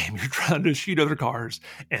survival game. You're trying to shoot other cars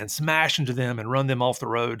and smash into them and run them off the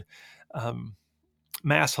road.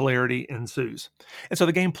 Mass hilarity ensues. And so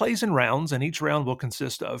the game plays in rounds, and each round will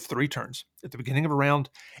consist of 3 turns. At the beginning of a round,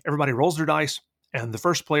 everybody rolls their dice, and the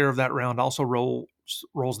first player of that round also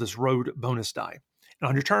rolls this road bonus die. And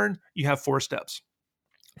on your turn, you have 4 steps.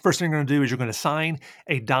 First thing you're going to do is you're going to assign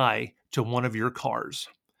a die to one of your cars.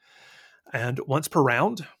 And once per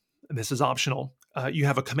round, and this is optional, you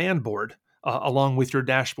have a command board along with your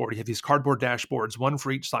dashboard. You have these cardboard dashboards, one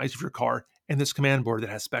for each size of your car, and this command board that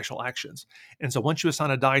has special actions. And so once you assign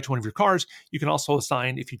a die to one of your cars, you can also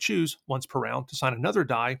assign, if you choose, once per round, to assign another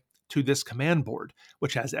die to this command board,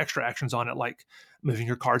 which has extra actions on it, like moving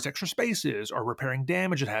your car's extra spaces, or repairing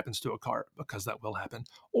damage that happens to a car, because that will happen,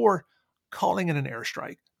 or calling in an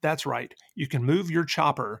airstrike. That's right. You can move your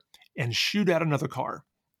chopper and shoot at another car.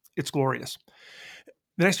 It's glorious.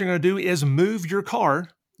 The next thing you're going to do is move your car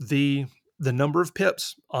the number of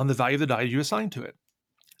pips on the value of the die you assign to it.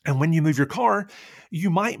 And when you move your car, you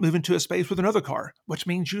might move into a space with another car, which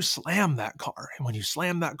means you slam that car. And when you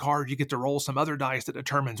slam that car, you get to roll some other dice that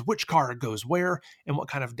determines which car goes where and what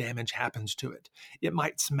kind of damage happens to it. It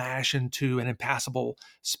might smash into an impassable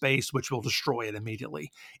space, which will destroy it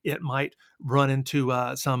immediately. It might run into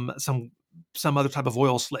some other type of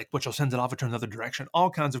oil slick, which will send it off into another direction. All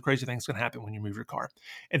kinds of crazy things can happen when you move your car.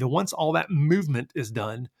 And then once all that movement is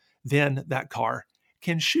done, then that car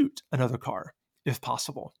can shoot another car, if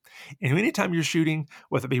possible. And anytime you're shooting,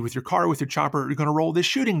 whether it be with your car or with your chopper, you're going to roll this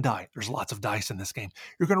shooting die. There's lots of dice in this game.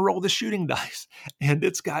 You're going to roll the shooting dice, and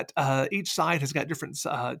it's got each side has got different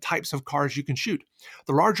types of cars you can shoot.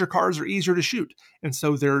 The larger cars are easier to shoot, and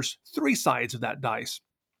so there's 3 sides of that dice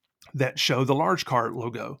that show the large car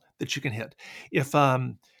logo that you can hit. If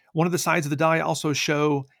one of the sides of the die also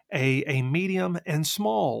show a medium and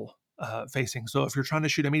small facing. So if you're trying to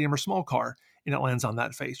shoot a medium or small car and it lands on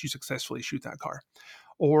that face, you successfully shoot that car.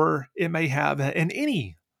 Or it may have an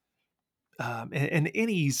any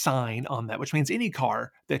sign on that, which means any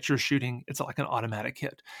car that you're shooting, it's like an automatic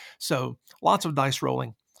hit. So lots of dice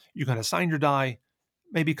rolling. You're going to assign your die,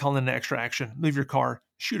 maybe call in an extra action, move your car,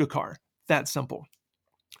 shoot a car. That simple.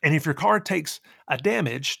 And if your car takes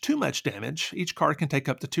too much damage, each car can take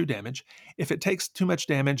up to 2 damage. If it takes too much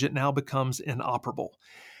damage, it now becomes inoperable.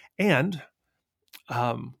 And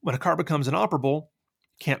when a car becomes inoperable,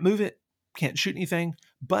 can't move it, can't shoot anything,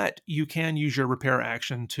 but you can use your repair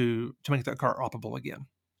action to make that car operable again.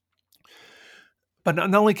 But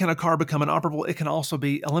not only can a car become inoperable, it can also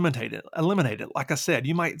be eliminated. Like I said,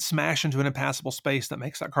 you might smash into an impassable space that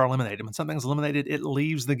makes that car eliminated. When something's eliminated, it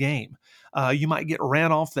leaves the game. You might get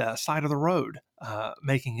ran off the side of the road,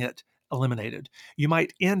 making it eliminated. You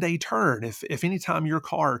might end a turn. If any time your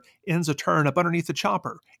car ends a turn up underneath the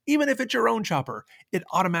chopper, even if it's your own chopper, it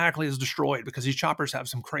automatically is destroyed, because these choppers have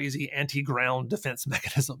some crazy anti-ground defense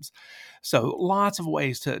mechanisms. So lots of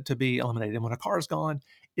ways to be eliminated. And when a car is gone,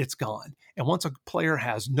 it's gone. And once a player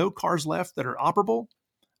has no cars left that are operable,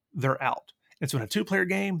 they're out. And so in a 2-player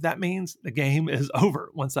game, that means the game is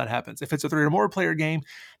over once that happens. If it's a 3 or more player game,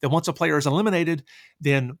 then once a player is eliminated,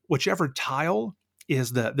 then whichever tile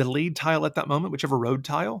is the lead tile at that moment, whichever road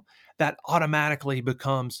tile, that automatically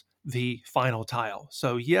becomes the final tile.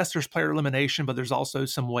 So yes, there's player elimination, but there's also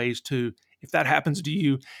some ways to, if that happens to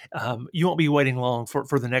you, you won't be waiting long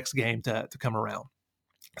for the next game to come around.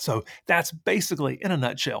 So that's basically, in a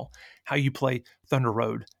nutshell, how you play Thunder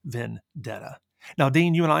Road Vendetta. Now,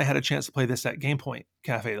 Dean, you and I had a chance to play this at Game Point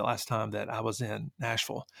Cafe the last time that I was in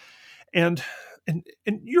Nashville. And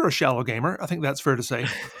you're a shallow gamer. I think that's fair to say,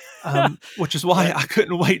 which is why I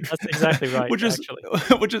couldn't wait. That's exactly right,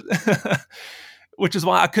 actually. Which is which is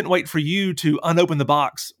why I couldn't wait for you to unopen the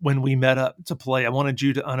box when we met up to play. I wanted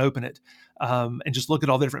you to unopen it and just look at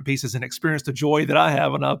all the different pieces and experience the joy that I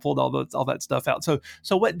have when I pulled all that stuff out. So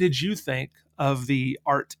what did you think of the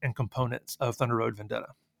art and components of Thunder Road Vendetta?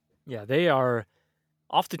 Yeah, they are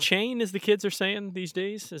off the chain, as the kids are saying these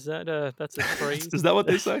days. Is that that's a phrase? Is that what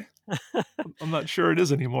they say? I'm not sure it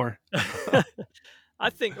is anymore.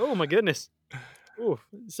 I think. Oh my goodness. Oh,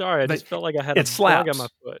 sorry. I just felt like I had a bug on my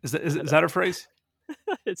foot. Is that a phrase?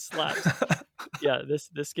 It slaps. Yeah,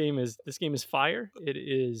 this game is fire. It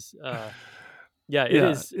is. Yeah, it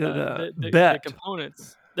is. The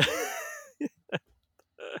components.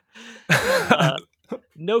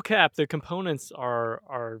 No cap. The components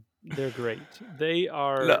are they're great. They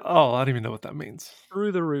are. Oh, I don't even know what that means.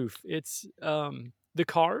 Through the roof. It's the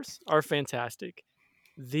cars are fantastic.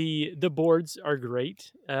 The boards are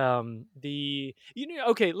great. Okay,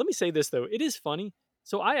 let me say this though. It is funny.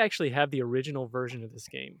 So I actually have the original version of this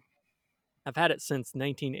game. I've had it since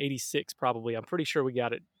 1986 probably. I'm pretty sure we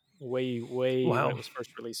got it way when it was first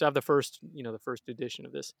released. So I have the first edition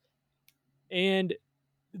of this. And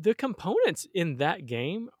the components in that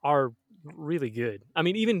game are really good. I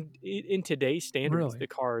mean, even in today's standards, the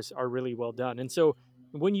cars are really well done. And so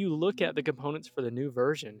when you look at the components for the new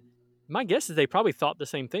version, my guess is they probably thought the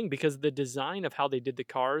same thing, because the design of how they did the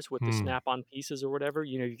cars with the snap-on pieces or whatever,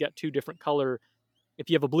 you got two different color. If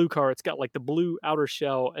you have a blue car, it's got like the blue outer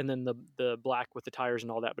shell and then the black with the tires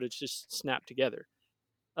and all that, but it's just snapped together.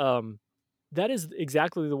 That is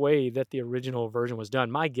exactly the way that the original version was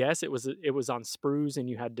done. My guess, it was on sprues, and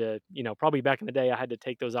you had to, probably back in the day, I had to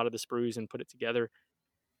take those out of the sprues and put it together.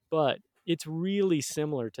 But it's really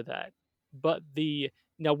similar to that. But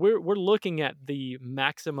now we're looking at the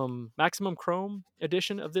maximum chrome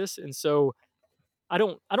edition of this, and so I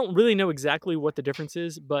don't really know exactly what the difference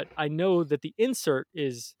is, but I know that the insert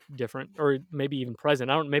is different, or maybe even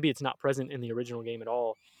present. Maybe it's not present in the original game at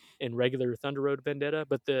all in regular Thunder Road Vendetta,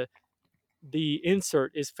 but the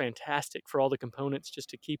insert is fantastic for all the components, just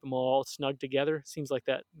to keep them all snug together. Seems like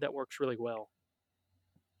that works really well.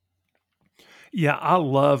 Yeah, I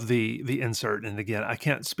love the insert, and again, I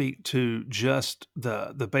can't speak to just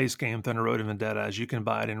the base game Thunder Road and Vendetta as you can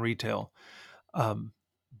buy it in retail,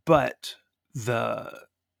 but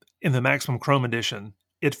in the Maximum Chrome edition,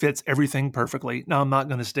 it fits everything perfectly. Now, I'm not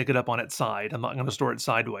going to stick it up on its side. I'm not going to store it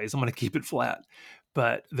sideways. I'm going to keep it flat.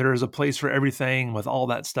 But there is a place for everything with all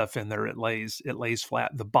that stuff in there. It lays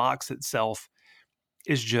flat. The box itself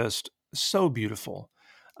is just so beautiful.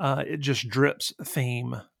 It just drips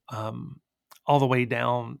theme all the way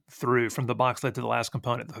down through, from the box lid to the last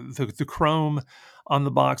component. The chrome on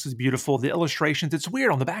the box is beautiful. The illustrations, it's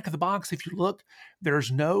weird. On the back of the box, if you look,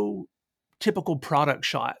 there's no typical product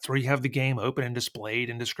shots where you have the game open and displayed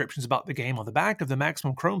and descriptions about the game. On the back of the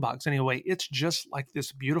Maximum Chrome box, anyway, it's just like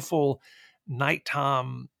this beautiful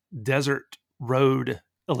nighttime desert road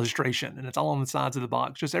illustration, and it's all on the sides of the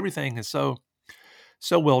box. Just everything is so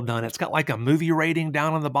well done. It's got like a movie rating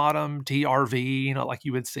down on the bottom, TRV, like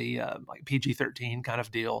you would see like PG-13 kind of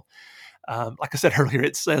deal. Like I said earlier,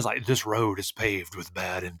 it says like, this road is paved with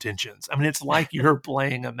bad intentions. I mean, it's like you're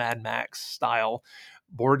playing a Mad Max style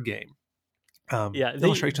board game. The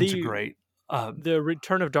illustrations are great. The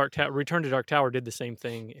Return to Dark Tower did the same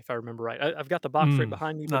thing, if I remember right. I've got the box right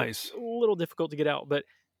behind me, but nice. It's a little difficult to get out. But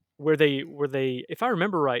where they, if I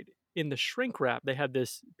remember right, in the shrink wrap, they had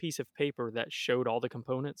this piece of paper that showed all the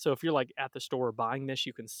components. So if you're like at the store buying this,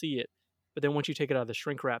 you can see it. But then once you take it out of the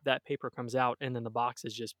shrink wrap, that paper comes out, and then the box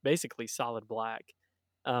is just basically solid black.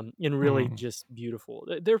 And really just beautiful.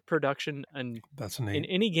 Their production, and that's neat. In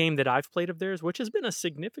any game that I've played of theirs, which has been a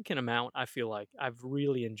significant amount, I feel like I've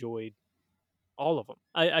really enjoyed all of them.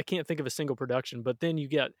 I can't think of a single production, but then you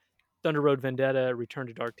get Thunder Road Vendetta, Return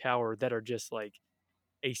to Dark Tower, that are just like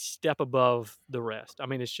a step above the rest. I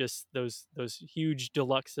mean, it's just those huge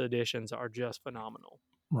deluxe editions are just phenomenal.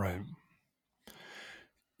 Right.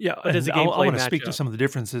 Yeah, but and I want to speak to some of the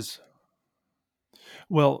differences.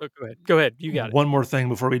 Well, Oh, go ahead. Go ahead. You got it. one more thing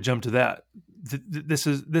before we jump to that. This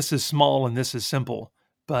is small and this is simple,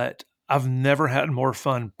 but I've never had more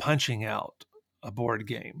fun punching out a board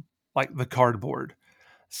game like the cardboard.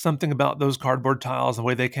 Something about those cardboard tiles, the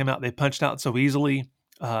way they came out, they punched out so easily.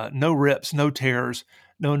 No rips, no tears,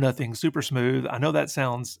 no nothing, super smooth. I know that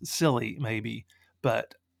sounds silly, maybe,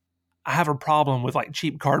 but I have a problem with like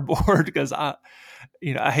cheap cardboard because I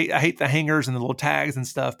hate the hangers and the little tags and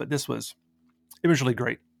stuff. But it was really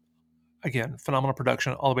great. Again, phenomenal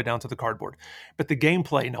production all the way down to the cardboard. But the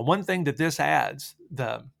gameplay, now one thing that this adds,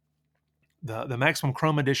 the Maximum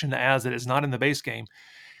Chrome Edition adds that is not in the base game,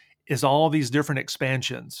 is all these different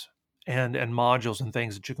expansions and modules and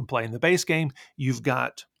things that you can play. In the base game, you've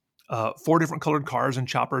got 4 different colored cards and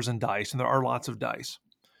choppers and dice, and there are lots of dice.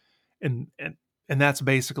 And that's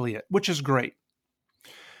basically it, which is great.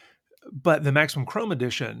 But the Maximum Chrome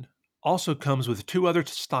Edition also comes with 2 other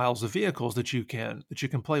styles of vehicles that you can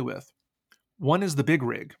play with. One is the Big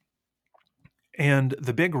Rig. And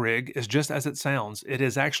the Big Rig is just as it sounds. It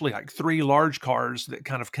is actually like 3 large cars that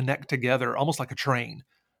kind of connect together, almost like a train,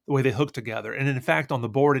 the way they hook together. And in fact, on the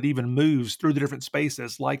board, it even moves through the different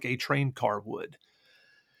spaces like a train car would.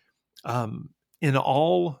 In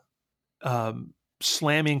all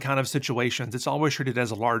slamming kind of situations, it's always treated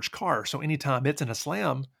as a large car. So anytime it's in a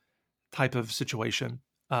slam type of situation,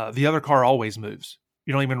 the other car always moves.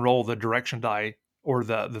 You don't even roll the direction die or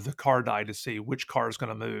the car die to see which car is going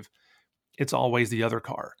to move. It's always the other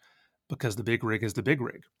car because the Big Rig is the Big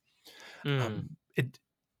Rig.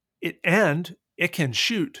 It can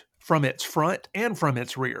shoot from its front and from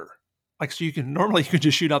its rear. Like, so you could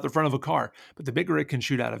just shoot out the front of a car, but the Big Rig can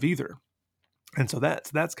shoot out of either. And so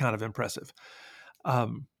that's kind of impressive. Now,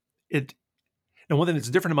 one thing that's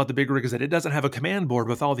different about the Big Rig is that it doesn't have a command board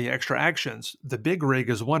with all the extra actions. The Big Rig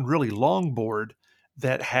is one really long board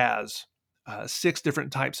that has 6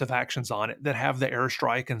 different types of actions on it that have the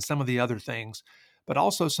airstrike and some of the other things, but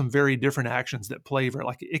also some very different actions that play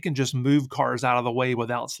like it can just move cars out of the way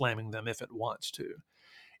without slamming them if it wants to.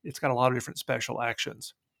 It's got a lot of different special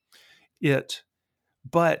actions.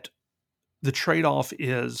 But the trade-off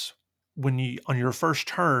is when on your first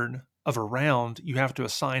turn of a round, you have to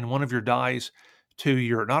assign one of your dice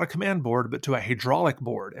to not a command board, but to a hydraulic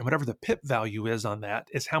board. And whatever the pip value is on that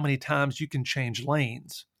is how many times you can change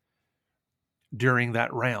lanes during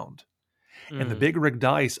that round. And the Big Rig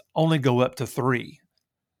dice only go up to 3.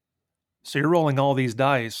 So you're rolling all these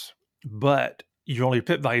dice, but your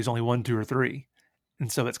pip value is only 1, 2, or 3.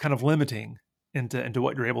 And so it's kind of limiting into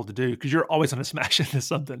what you're able to do because you're always going to smash into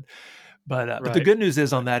something. But the good news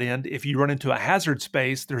is on that end, if you run into a hazard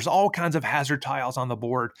space, there's all kinds of hazard tiles on the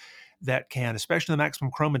board that can, especially in the Maximum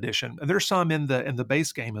Chrome Edition. And there's some in the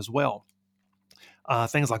base game as well.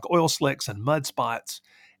 Things like oil slicks and mud spots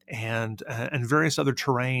and various other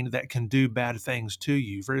terrain that can do bad things to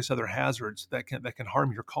you, various other hazards that can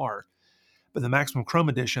harm your car. But the Maximum Chrome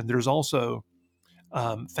Edition, there's also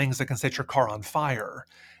things that can set your car on fire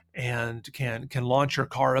and can launch your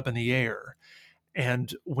car up in the air.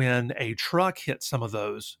 And when a truck hits some of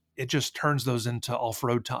those, it just turns those into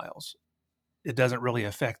off-road tiles. It doesn't really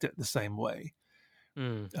affect it the same way.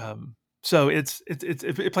 So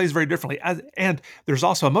it plays very differently. And there's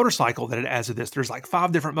also a motorcycle that it adds to this. There's like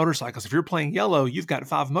 5 different motorcycles. If you're playing yellow, you've got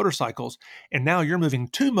 5 motorcycles, and now you're moving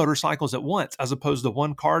 2 motorcycles at once, as opposed to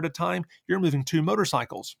 1 car at a time. You're moving 2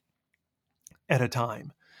 motorcycles at a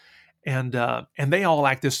time. And they all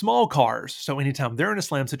act as small cars. So anytime they're in a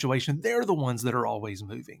slam situation, they're the ones that are always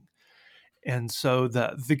moving. And so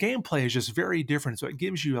the gameplay is just very different. So it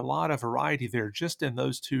gives you a lot of variety there just in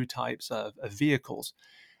those 2 types of vehicles.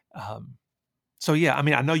 So yeah, I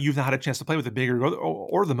mean, I know you've not had a chance to play with the bigger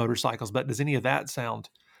or the motorcycles, but does any of that sound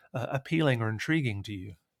appealing or intriguing to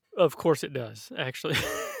you? Of course it does, actually.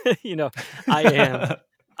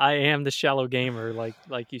 I am the shallow gamer,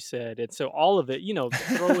 like you said, and so all of it,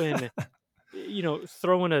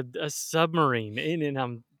 throw in a submarine in,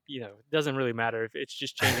 and it doesn't really matter if it's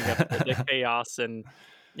just changing up the chaos and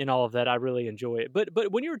all of that. I really enjoy it.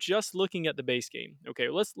 But when you're just looking at the base game, okay,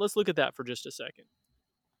 let's look at that for just a second.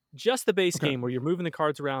 Just the base game where you're moving the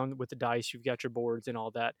cards around with the dice, you've got your boards and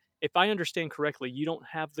all that. If I understand correctly, you don't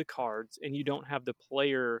have the cards and you don't have the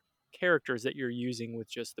player characters that you're using with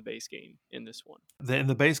just the base game in this one. In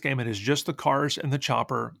the base game, it is just the cars and the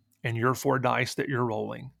chopper and your 4 dice that you're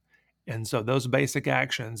rolling. And so those basic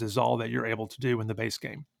actions is all that you're able to do in the base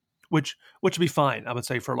game, which would be fine, I would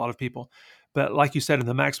say, for a lot of people. But like you said, in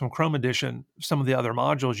the Maximum Chrome Edition, some of the other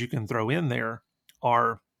modules you can throw in there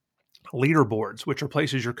are leaderboards, which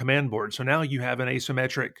replaces your command board. So now you have an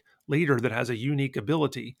asymmetric leader that has a unique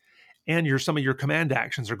ability, and some of your command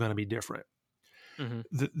actions are going to be different.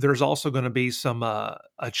 Mhm. There's also going to be some a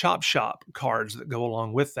chop shop cards that go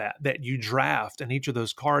along with that you draft, and each of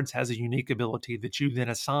those cards has a unique ability that you then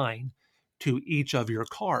assign to each of your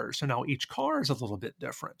cars. So now each car is a little bit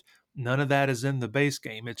different. None of that is in the base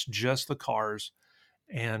game. It's just the cars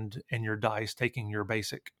and your dice taking your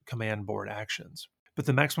basic command board actions. But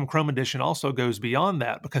the Maximum Chrome Edition also goes beyond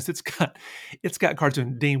that because it's got cards.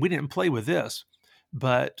 And Dean, we didn't play with this,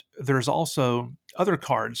 but there's also other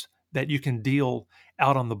cards that you can deal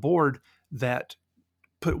out on the board that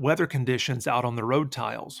put weather conditions out on the road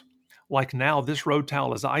tiles. Like now, this road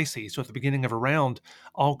tile is icy. So at the beginning of a round,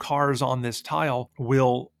 all cars on this tile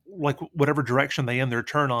will, like whatever direction they end their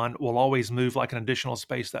turn on, will always move like an additional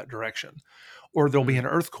space that direction. Or there'll be Mm. an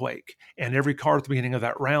earthquake, and every car at the beginning of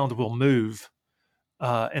that round will move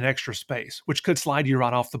an extra space, which could slide you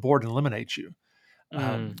right off the board and eliminate you.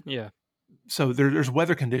 Um, Yeah. so there's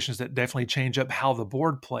weather conditions that definitely change up how the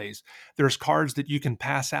board plays. There's cards that you can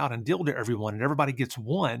pass out and deal to everyone, and everybody gets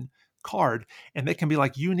one card, and they can be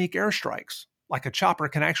like unique airstrikes. Like a chopper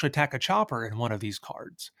can actually attack a chopper in one of these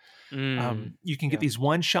cards. You can get Yeah. these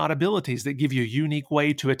one-shot abilities that give you a unique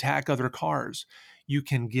way to attack other cars. You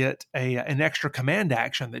can get an extra command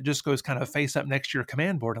action that just goes kind of face up next to your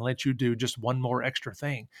command board and lets you do just one more extra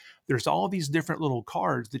thing. There's all these different little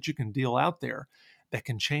cards that you can deal out there that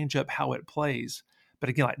can change up how it plays. But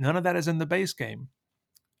again, like none of that is in the base game.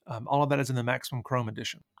 All of that is in the Maximum Chrome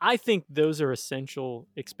edition. I think those are essential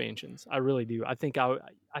expansions. I really do. I think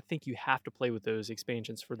you have to play with those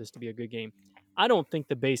expansions for this to be a good game. I don't think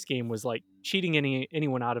the base game was like cheating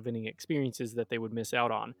anyone out of any experiences that they would miss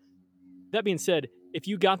out on. That being said, if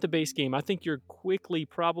you got the base game, I think you're quickly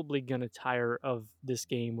probably going to tire of this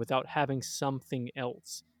game without having something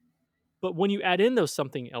else. But when you add in those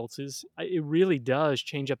something else's, it really does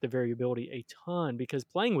change up the variability a ton because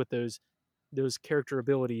playing with those character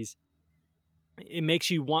abilities, it makes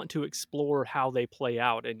you want to explore how they play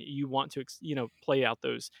out, and you want to play out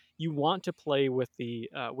those. You want to play with the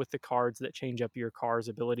cards that change up your car's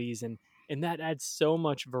abilities, and that adds so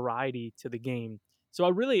much variety to the game. So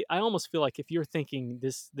I almost feel like if you're thinking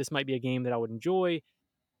this might be a game that I would enjoy,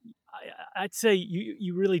 I'd say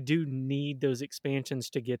you really do need those expansions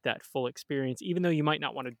to get that full experience. Even though you might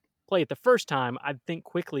not want to play it the first time, I think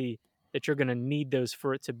quickly that you're going to need those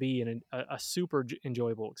for it to be a super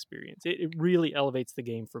enjoyable experience. It really elevates the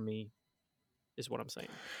game for me, is what I'm saying.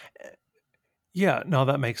 Yeah, no,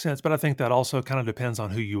 that makes sense. But I think that also kind of depends on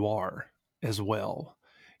who you are as well.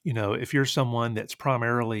 If you're someone that's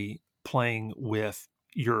primarily playing with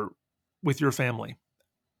your family,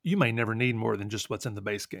 you may never need more than just what's in the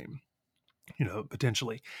base game,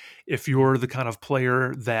 potentially. If Mhm. you're the kind of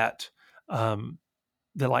player um,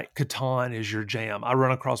 that like Catan is your jam. I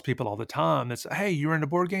run across people all the time that say, "Hey, you're into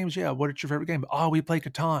board games? Yeah, what is your favorite game?" "Oh, we play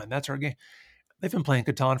Catan. That's our game." They've been playing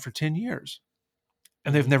Catan for 10 years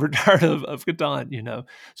and they've Mhm. never tired of Catan.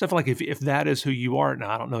 So I feel like if that is who you are, now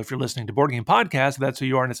I don't know if you're listening to Board Game Podcast, if that's who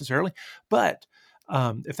you are necessarily, but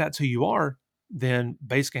if that's who you are, then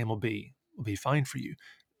base game will be fine for you.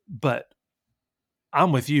 But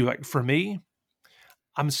I'm with you. Like for me,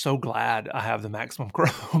 I'm so glad I have the Maximum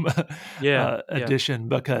Chrome Yeah. Yeah. edition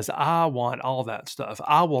because I want all that stuff.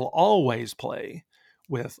 I will always play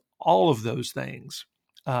with all of those things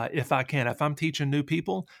if I can. If I'm teaching new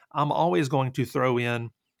people, I'm always going to throw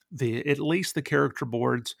in the at least the character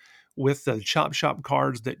boards with the chop shop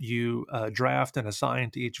cards that you draft and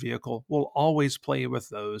assign to each vehicle. We'll always play with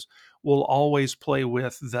those. We'll always play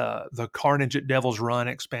with the Carnage at Devil's Run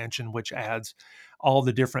expansion, which adds all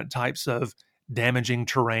the different types of damaging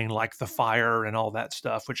terrain like the fire and all that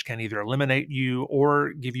stuff, which can either eliminate you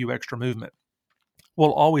or give you extra movement.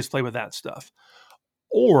 We'll always play with that stuff.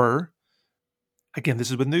 Or again, this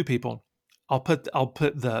is with new people. I'll put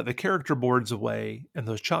the character boards away and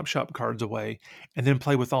those chop shop cards away, and then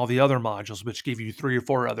play with all the other modules, which give you 3 or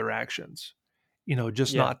 4 other actions.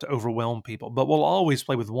 Just Yeah. not to overwhelm people. But we'll always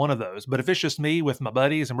play with one of those. But if it's just me with my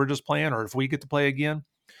buddies and we're just playing, or if we get to play again,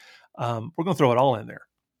 we're going to throw it all in there.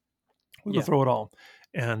 We're going to Yeah. throw it all,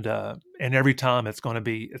 and every time it's going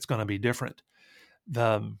to be different.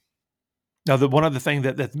 The Now, the one other thing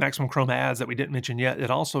that Maximum Chrome adds that we didn't mention yet, it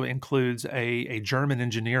also includes a German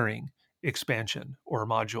engineering expansion or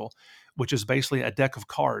module, which is basically a deck of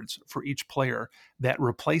cards for each player that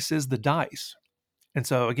replaces the dice. And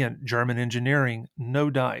so again, German engineering, no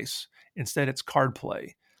dice. Instead, it's card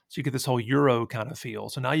play. So you get this whole Euro kind of feel.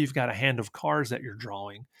 So now you've got a hand of cards that you're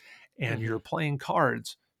drawing, and Hmm. you're playing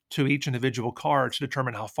cards to each individual card to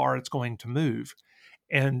determine how far it's going to move.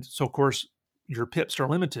 And so, of course, your pips are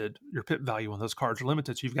limited. Your pip value on those cards are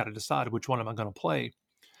limited. So you've got to decide which one am I going to play.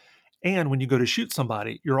 And when you go to shoot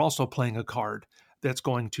somebody, you're also playing a card that's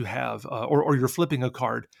going to have, or you're flipping a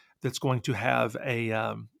card that's going to have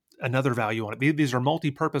another value on it. These are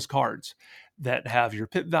multi-purpose cards that have your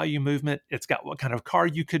pip value movement. It's got what kind of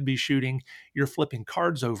card you could be shooting. You're flipping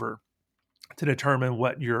cards over to determine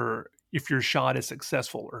if your shot is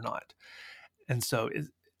successful or not. And so,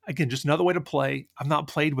 again, just another way to play. I've not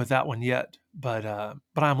played with that one yet, but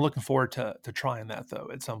I'm looking forward to trying that though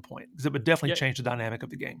at some point, because it would definitely Yeah, change the dynamic of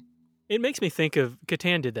the game. it makes me think of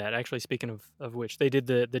Catan did that, actually, speaking of which, they did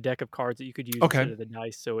the deck of cards that you could use instead Okay. of the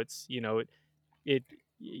dice, so it's, it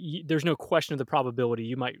there's no question of the probability.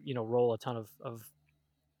 You might, roll a ton of,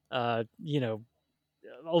 uh, you know,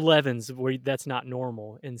 11s where that's not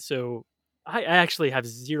normal, and so I actually have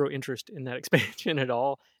 0 interest in that expansion at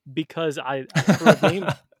all because for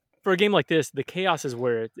a game like this, the chaos is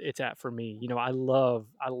where it's at for me. I love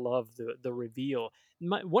the reveal.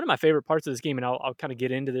 One of my favorite parts of this game, and I'll kind of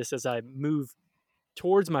get into this as I move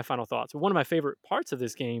towards my final thoughts. But one of my favorite parts of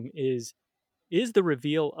this game is the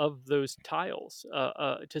reveal of those tiles,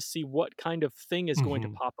 to see what kind of thing is going to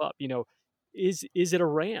Hmm. pop up. Is it a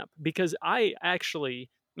ramp? Because I actually,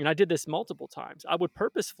 and I did this multiple times, I would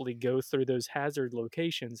purposefully go through those hazard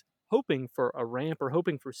locations, hoping for a ramp or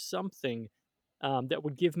hoping for something, that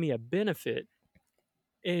would give me a benefit,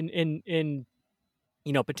 and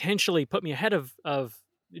potentially put me ahead of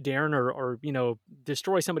Darren, or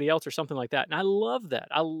destroy somebody else or something like that. And I love that.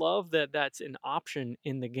 I love that that's an option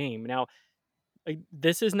in the game. Now,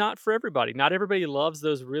 this is not for everybody. Not everybody loves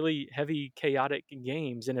those really heavy, chaotic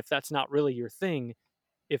games, and if that's not really your thing,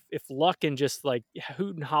 if luck and just like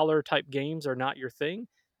hoot and holler type games are not your thing,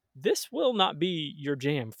 this will not be your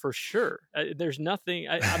jam for sure. There's nothing.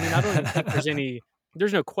 I mean, I don't even think there's any.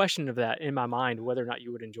 There's no question of that in my mind whether or not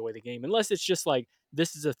you would enjoy the game, unless it's just like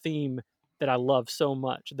this is a theme that I love so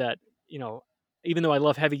much that you know, even though I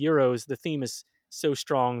love heavy Euros, the theme is so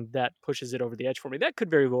strong that pushes it over the edge for me. That could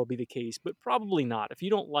very well be the case, but probably not. If you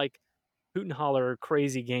don't like hoot and holler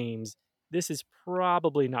crazy games, this is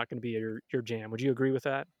probably not going to be your jam. Would you agree with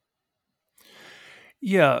that?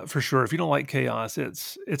 Yeah, for sure. If you don't like chaos,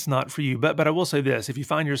 it's not for you. But I will say this: if you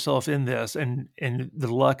find yourself in this and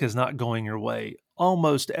the luck is not going your way,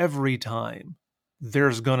 almost every time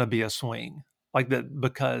there's going to be a swing like that,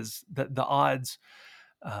 because the odds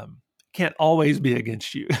um, can't always be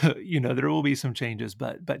against you. There will be some changes,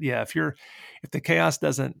 but yeah, if the chaos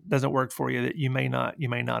doesn't work for you, that you may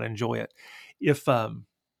not enjoy it. If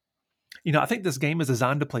I think this game is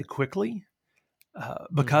designed to play quickly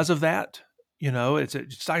Mhm. because of that.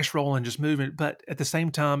 It's dice roll and just moving. But at the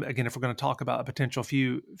same time, again, if we're going to talk about a potential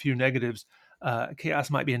few negatives, chaos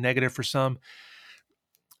might be a negative for some.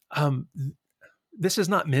 Um, this is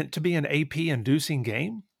not meant to be an AP inducing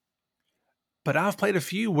game, but I've played a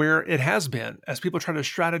few where it has been, as people try to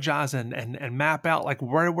strategize and map out like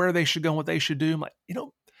where they should go and what they should do. I'm like,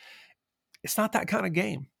 it's not that kind of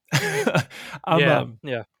game. I'm Yeah, um,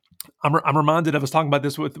 yeah. I'm reminded. I was talking about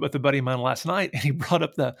this with a buddy of mine last night, and he brought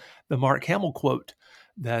up the Mark Hamill quote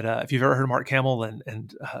that if you've ever heard Mark Hamill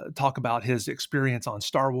and talk about his experience on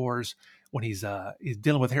Star Wars when he's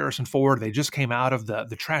dealing with Harrison Ford. They just came out of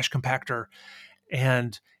the trash compactor,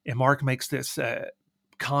 and Mark makes this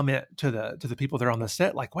comment to the people there on the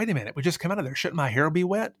set, like, "Wait a minute, we just came out of there. Shouldn't my hair be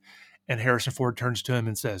wet?" And Harrison Ford turns to him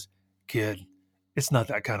and says, "Kid, it's not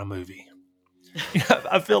that kind of movie." Yeah,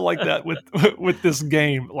 I feel like that with with this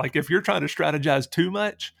game. Like if you're trying to strategize too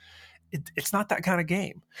much, it's not that kind of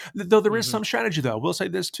game. Though there is Mhm, some strategy, though. I will say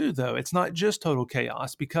this too, though. It's not just total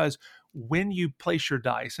chaos, because when you place your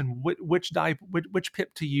dice and which die, which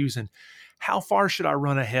pip to use, and how far should I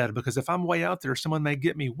run ahead? Because if I'm way out there, someone may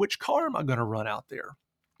get me. Which car am I going to run out there?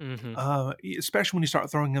 mhm, Especially when you start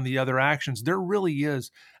throwing in the other actions, there really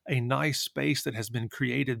is a nice space that has been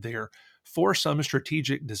created there for some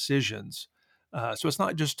strategic decisions. So it's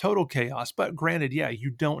not just total chaos, but granted, yeah, you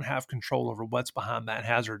don't have control over what's behind that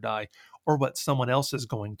hazard die or what someone else is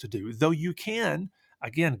going to do. Though you can,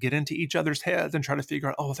 again, get into each other's heads and try to figure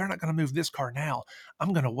out, oh, they're not going to move this car now.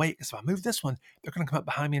 I'm going to wait. Because if I move this one, they're going to come up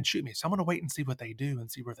behind me and shoot me. So I'm going to wait and see what they do and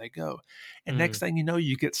see where they go. And next mm, thing you know,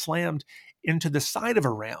 you get slammed into the side of a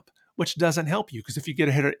ramp, which doesn't help you, because if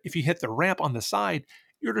you hit the ramp on the side,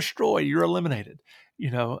 you're destroyed, you're eliminated.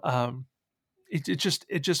 It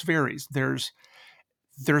just varies. There's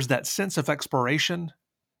that sense of exploration,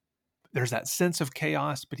 there's that sense of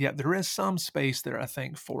chaos, but yet there is some space there, I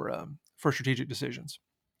think, for strategic decisions.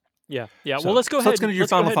 yeah, yeah. Well, So let's go so let's ahead get and into your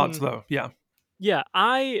final thoughts, and though. Yeah. yeah,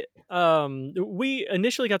 we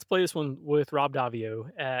initially got to play this one with Rob Davio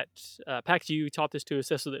at PAX U. Taught this to us.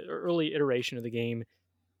 This was the early iteration of the game.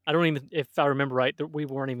 I don't even, if I remember right, we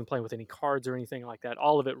weren't even playing with any cards or anything like that.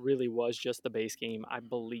 All of it really was just the base game, I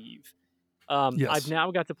believe. I've Yes.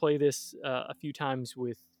 now got to play this a few times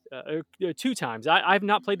with 2 times. I've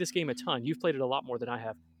not played this game a ton. You've played it a lot more than I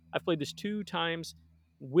have. I've played this 2 times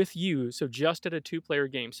with you, so just at a 2-player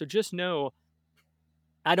game. So just know,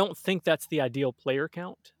 I don't think that's the ideal player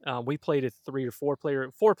count. We played a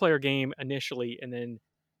 4-player game initially, and then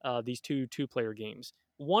these 2-player games.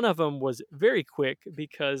 One of them was very quick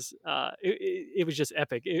because it was just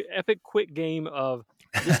epic. Epic quick game of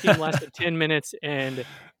this game lasted 10 minutes, and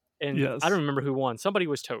I don't Yes. remember who won. Somebody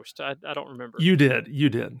was toast. I don't remember. You did. You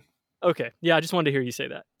did. Okay, yeah, I just wanted to hear you say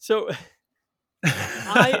that.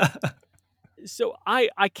 I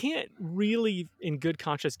I can't really, in good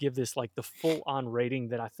conscience, give this like the full on rating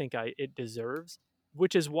that I think it deserves,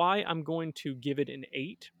 which is why I'm going to give it an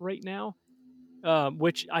 8 right now,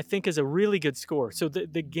 which I think is a really good score. So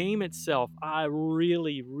the game itself, I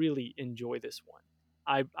really really enjoy this one.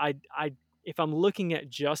 I if I'm looking at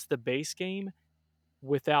just the base game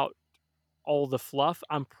without all the fluff,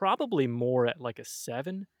 I'm probably more at like a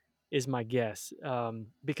 7 is my guess,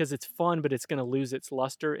 because it's fun, but it's going to lose its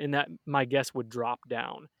luster, and that my guess would drop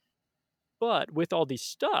down. But with all these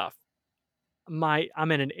stuff, I'm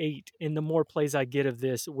at an 8, and the more plays I get of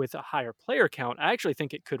this with a higher player count, I actually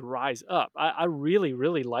think it could rise up. I really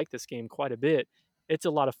really like this game quite a bit. It's a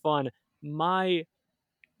lot of fun. My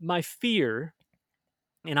my fear,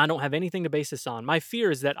 and I don't have anything to base this on. My fear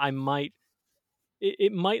is that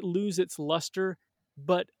it might lose its luster,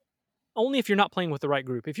 but only if you're not playing with the right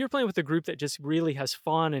group. If you're playing with a group that just really has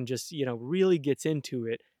fun and just, really gets into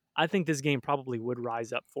it, I think this game probably would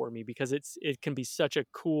rise up for me because it can be such a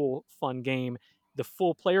cool, fun game. The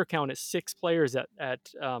full player count is 6 players at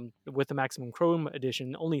with the Maximum Chrome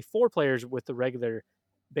edition, only 4 players with the regular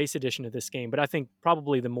base edition of this game. But I think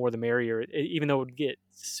probably the more the merrier, even though it would get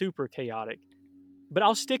super chaotic. But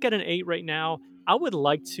I'll stick at an 8 right now. I would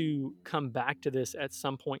like to come back to this at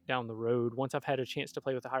some point down the road once I've had a chance to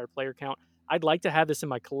play with a higher player count. I'd like to have this in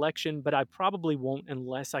my collection, but I probably won't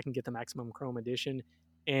unless I can get the Maximum Chrome edition.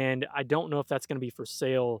 And I don't know if that's going to be for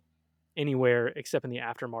sale anywhere except in the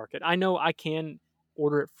aftermarket. I know I can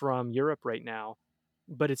order it from Europe right now,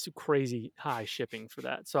 but it's crazy high shipping for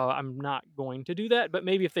that. So I'm not going to do that. But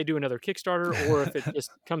maybe if they do another Kickstarter or if it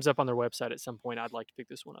just comes up on their website at some point, I'd like to pick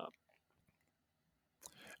this one up.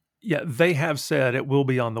 Yeah, they have said it will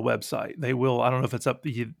be on the website. They will. I don't know if it's up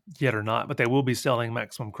yet or not, but they will be selling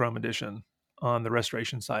Maximum Chrome Edition on the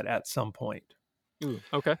restoration site at some point. Ooh,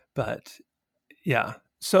 okay. But yeah,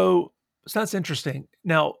 so that's interesting.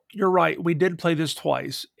 Now you're right. We did play this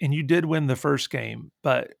twice, and you did win the first game.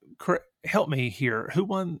 But help me here. Who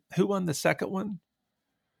won? Who won the second one?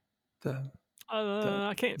 The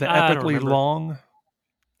I can't. the I don't epically remember. long.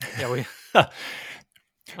 Yeah,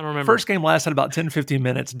 I don't remember. First game lasted about 10, 15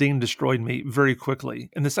 minutes. Dean destroyed me very quickly.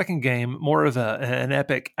 In the second game, more of an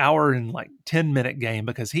epic hour and like 10-minute game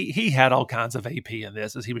because he had all kinds of AP in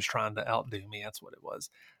this as he was trying to outdo me. That's what it was.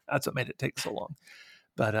 That's what made it take so long.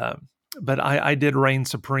 But I did reign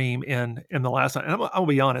supreme in the last one. And I'll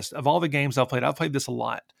be honest, of all the games I've played this a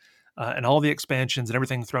lot. And all the expansions and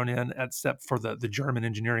everything thrown in except for the German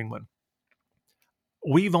engineering one.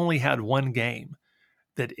 We've only had one game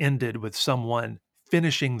that ended with someone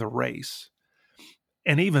finishing the race.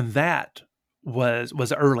 And even that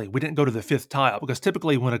was early. We didn't go to the 5th tile because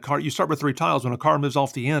typically when a car, you start with 3 tiles, when a car moves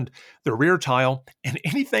off the end, the rear tile and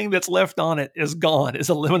anything that's left on it is gone, is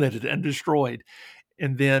eliminated and destroyed.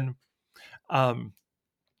 And then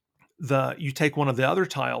you take one of the other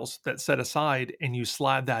tiles that's set aside and you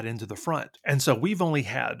slide that into the front. And so we've only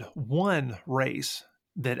had one race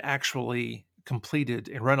that actually completed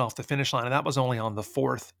and ran off the finish line, and that was only on the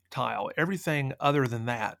 4th tile. Everything other than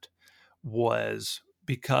that was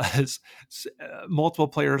because multiple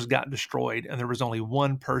players got destroyed and there was only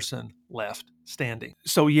one person left standing.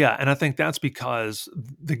 So yeah, and I think that's because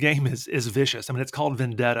the game is vicious. I mean, it's called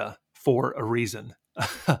Vendetta for a reason.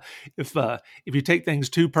 If you take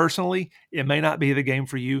things too personally, it may not be the game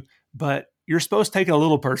for you, but you're supposed to take it a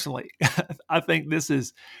little personally. I think this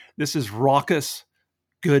is raucous,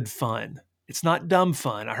 good fun. It's not dumb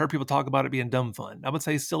fun. I heard people talk about it being dumb fun. I would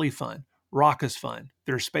say silly fun, raucous fun.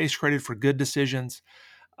 There's space created for good decisions.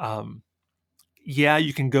 Yeah,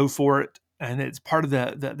 you can go for it. And it's part of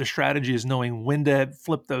the strategy is knowing when to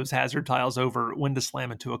flip those hazard tiles over, when to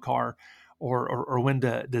slam into a car, or when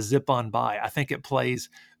to zip on by. I think it plays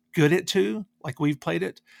good at 2, like we've played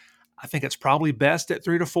it. I think it's probably best at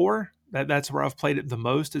 3 to 4. That's where I've played it the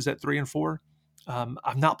most, is at 3 and 4.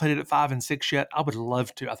 I've not played it at 5 and 6 yet. I would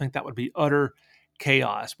love to. I think that would be utter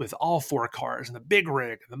chaos with all 4 cars and the big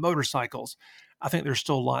rig and the motorcycles. I think there's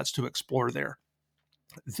still lots to explore there.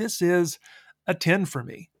 This is a 10 for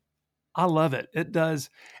me. I love it. It does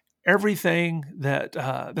everything that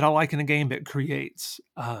I like in a game. It creates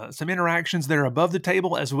some interactions that are above the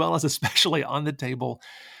table as well as especially on the table.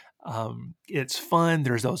 It's fun.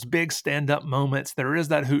 There's those big stand-up moments. There is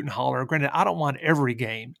that hoot and holler. Granted, I don't want every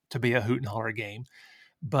game to be a hoot and holler game,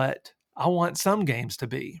 but I want some games to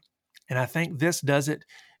be. And I think this does it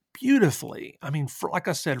beautifully. I mean, like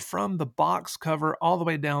I said, from the box cover all the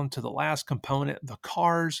way down to the last component, the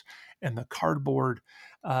cars and the cardboard,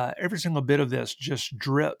 every single bit of this just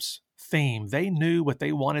drips theme. They knew what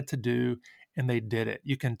they wanted to do and they did it.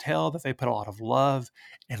 You can tell that they put a lot of love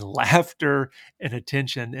and laughter and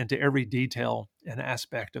attention into every detail and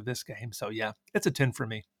aspect of this game. So yeah, it's a 10 for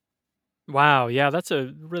me. Wow, yeah, that's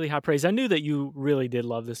a really high praise. I knew that you really did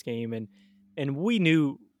love this game, and we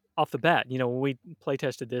knew off the bat, when we play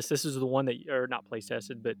tested this, this is the one that, or not play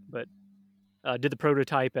tested, but did the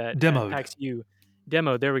prototype at Demoed. PAX U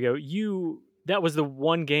demo. There we go. That was the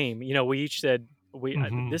one game. We each said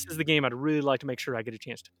Mm-hmm. this is the game I'd really like to make sure I get a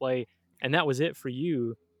chance to play, and that was it for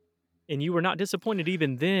you. And you were not disappointed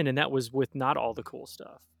even then, and that was with not all the cool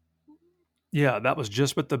stuff. Yeah, that was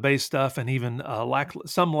just with the base stuff and even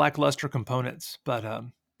some lackluster components.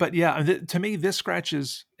 But yeah, to me, this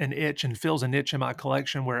scratches an itch and fills a niche in my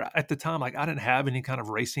collection where at the time, like I didn't have any kind of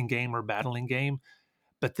racing game or battling game,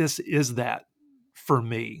 but this is that for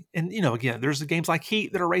me. And again, there's the games like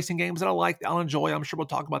Heat that are racing games that I like, I'll enjoy. I'm sure we'll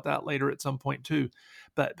talk about that later at some point too.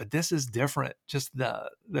 But this is different. Just the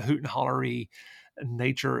hoot and hollery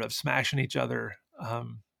nature of smashing each other.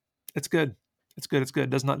 It's good. It's good. It's good. It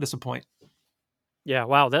does not disappoint. Yeah,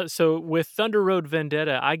 wow. So with Thunder Road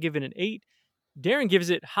Vendetta, I give it an 8. Darren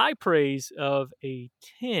gives it high praise of a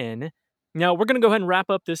 10. Now, we're going to go ahead and wrap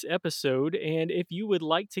up this episode. And if you would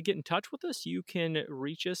like to get in touch with us, you can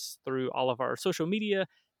reach us through all of our social media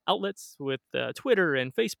outlets with Twitter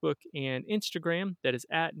and Facebook and Instagram. That is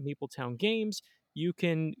at Mapletown Games. You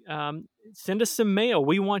can send us some mail.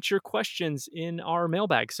 We want your questions in our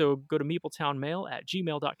mailbag. So go to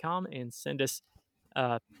mapletownmail@gmail.com and send us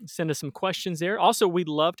some questions there. Also, we'd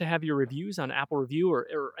love to have your reviews on Apple Review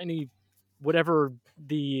or any whatever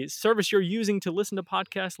the service you're using to listen to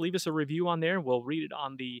podcasts. Leave us a review on there. We'll read it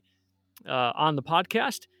on the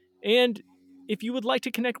podcast. And if you would like to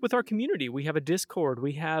connect with our community, we have a Discord.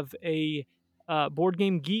 We have a Board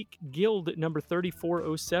Game Geek Guild number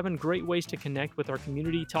 3407. Great ways to connect with our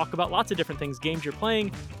community. Talk about lots of different things, games you're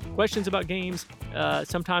playing, questions about games,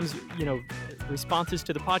 sometimes, responses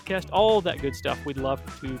to the podcast, all that good stuff. We'd love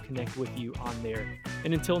to connect with you on there.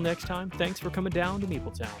 And until next time, thanks for coming down to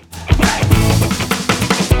Mapletown.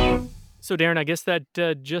 So, Darren, I guess that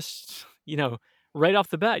just, right off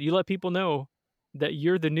the bat, you let people know that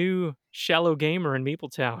you're the new shallow gamer in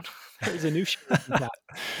Mapletown. There's a new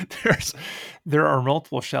there are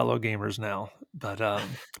multiple shallow gamers now, but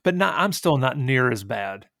not. I'm still not near as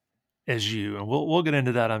bad as you, and we'll get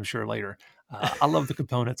into that, I'm sure, later. I love the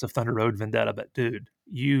components of Thunder Road Vendetta, but dude,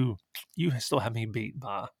 you still have me beat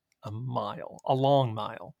by a mile, a long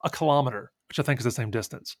mile, a kilometer, which I think is the same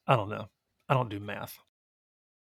distance. I don't know. I don't do math.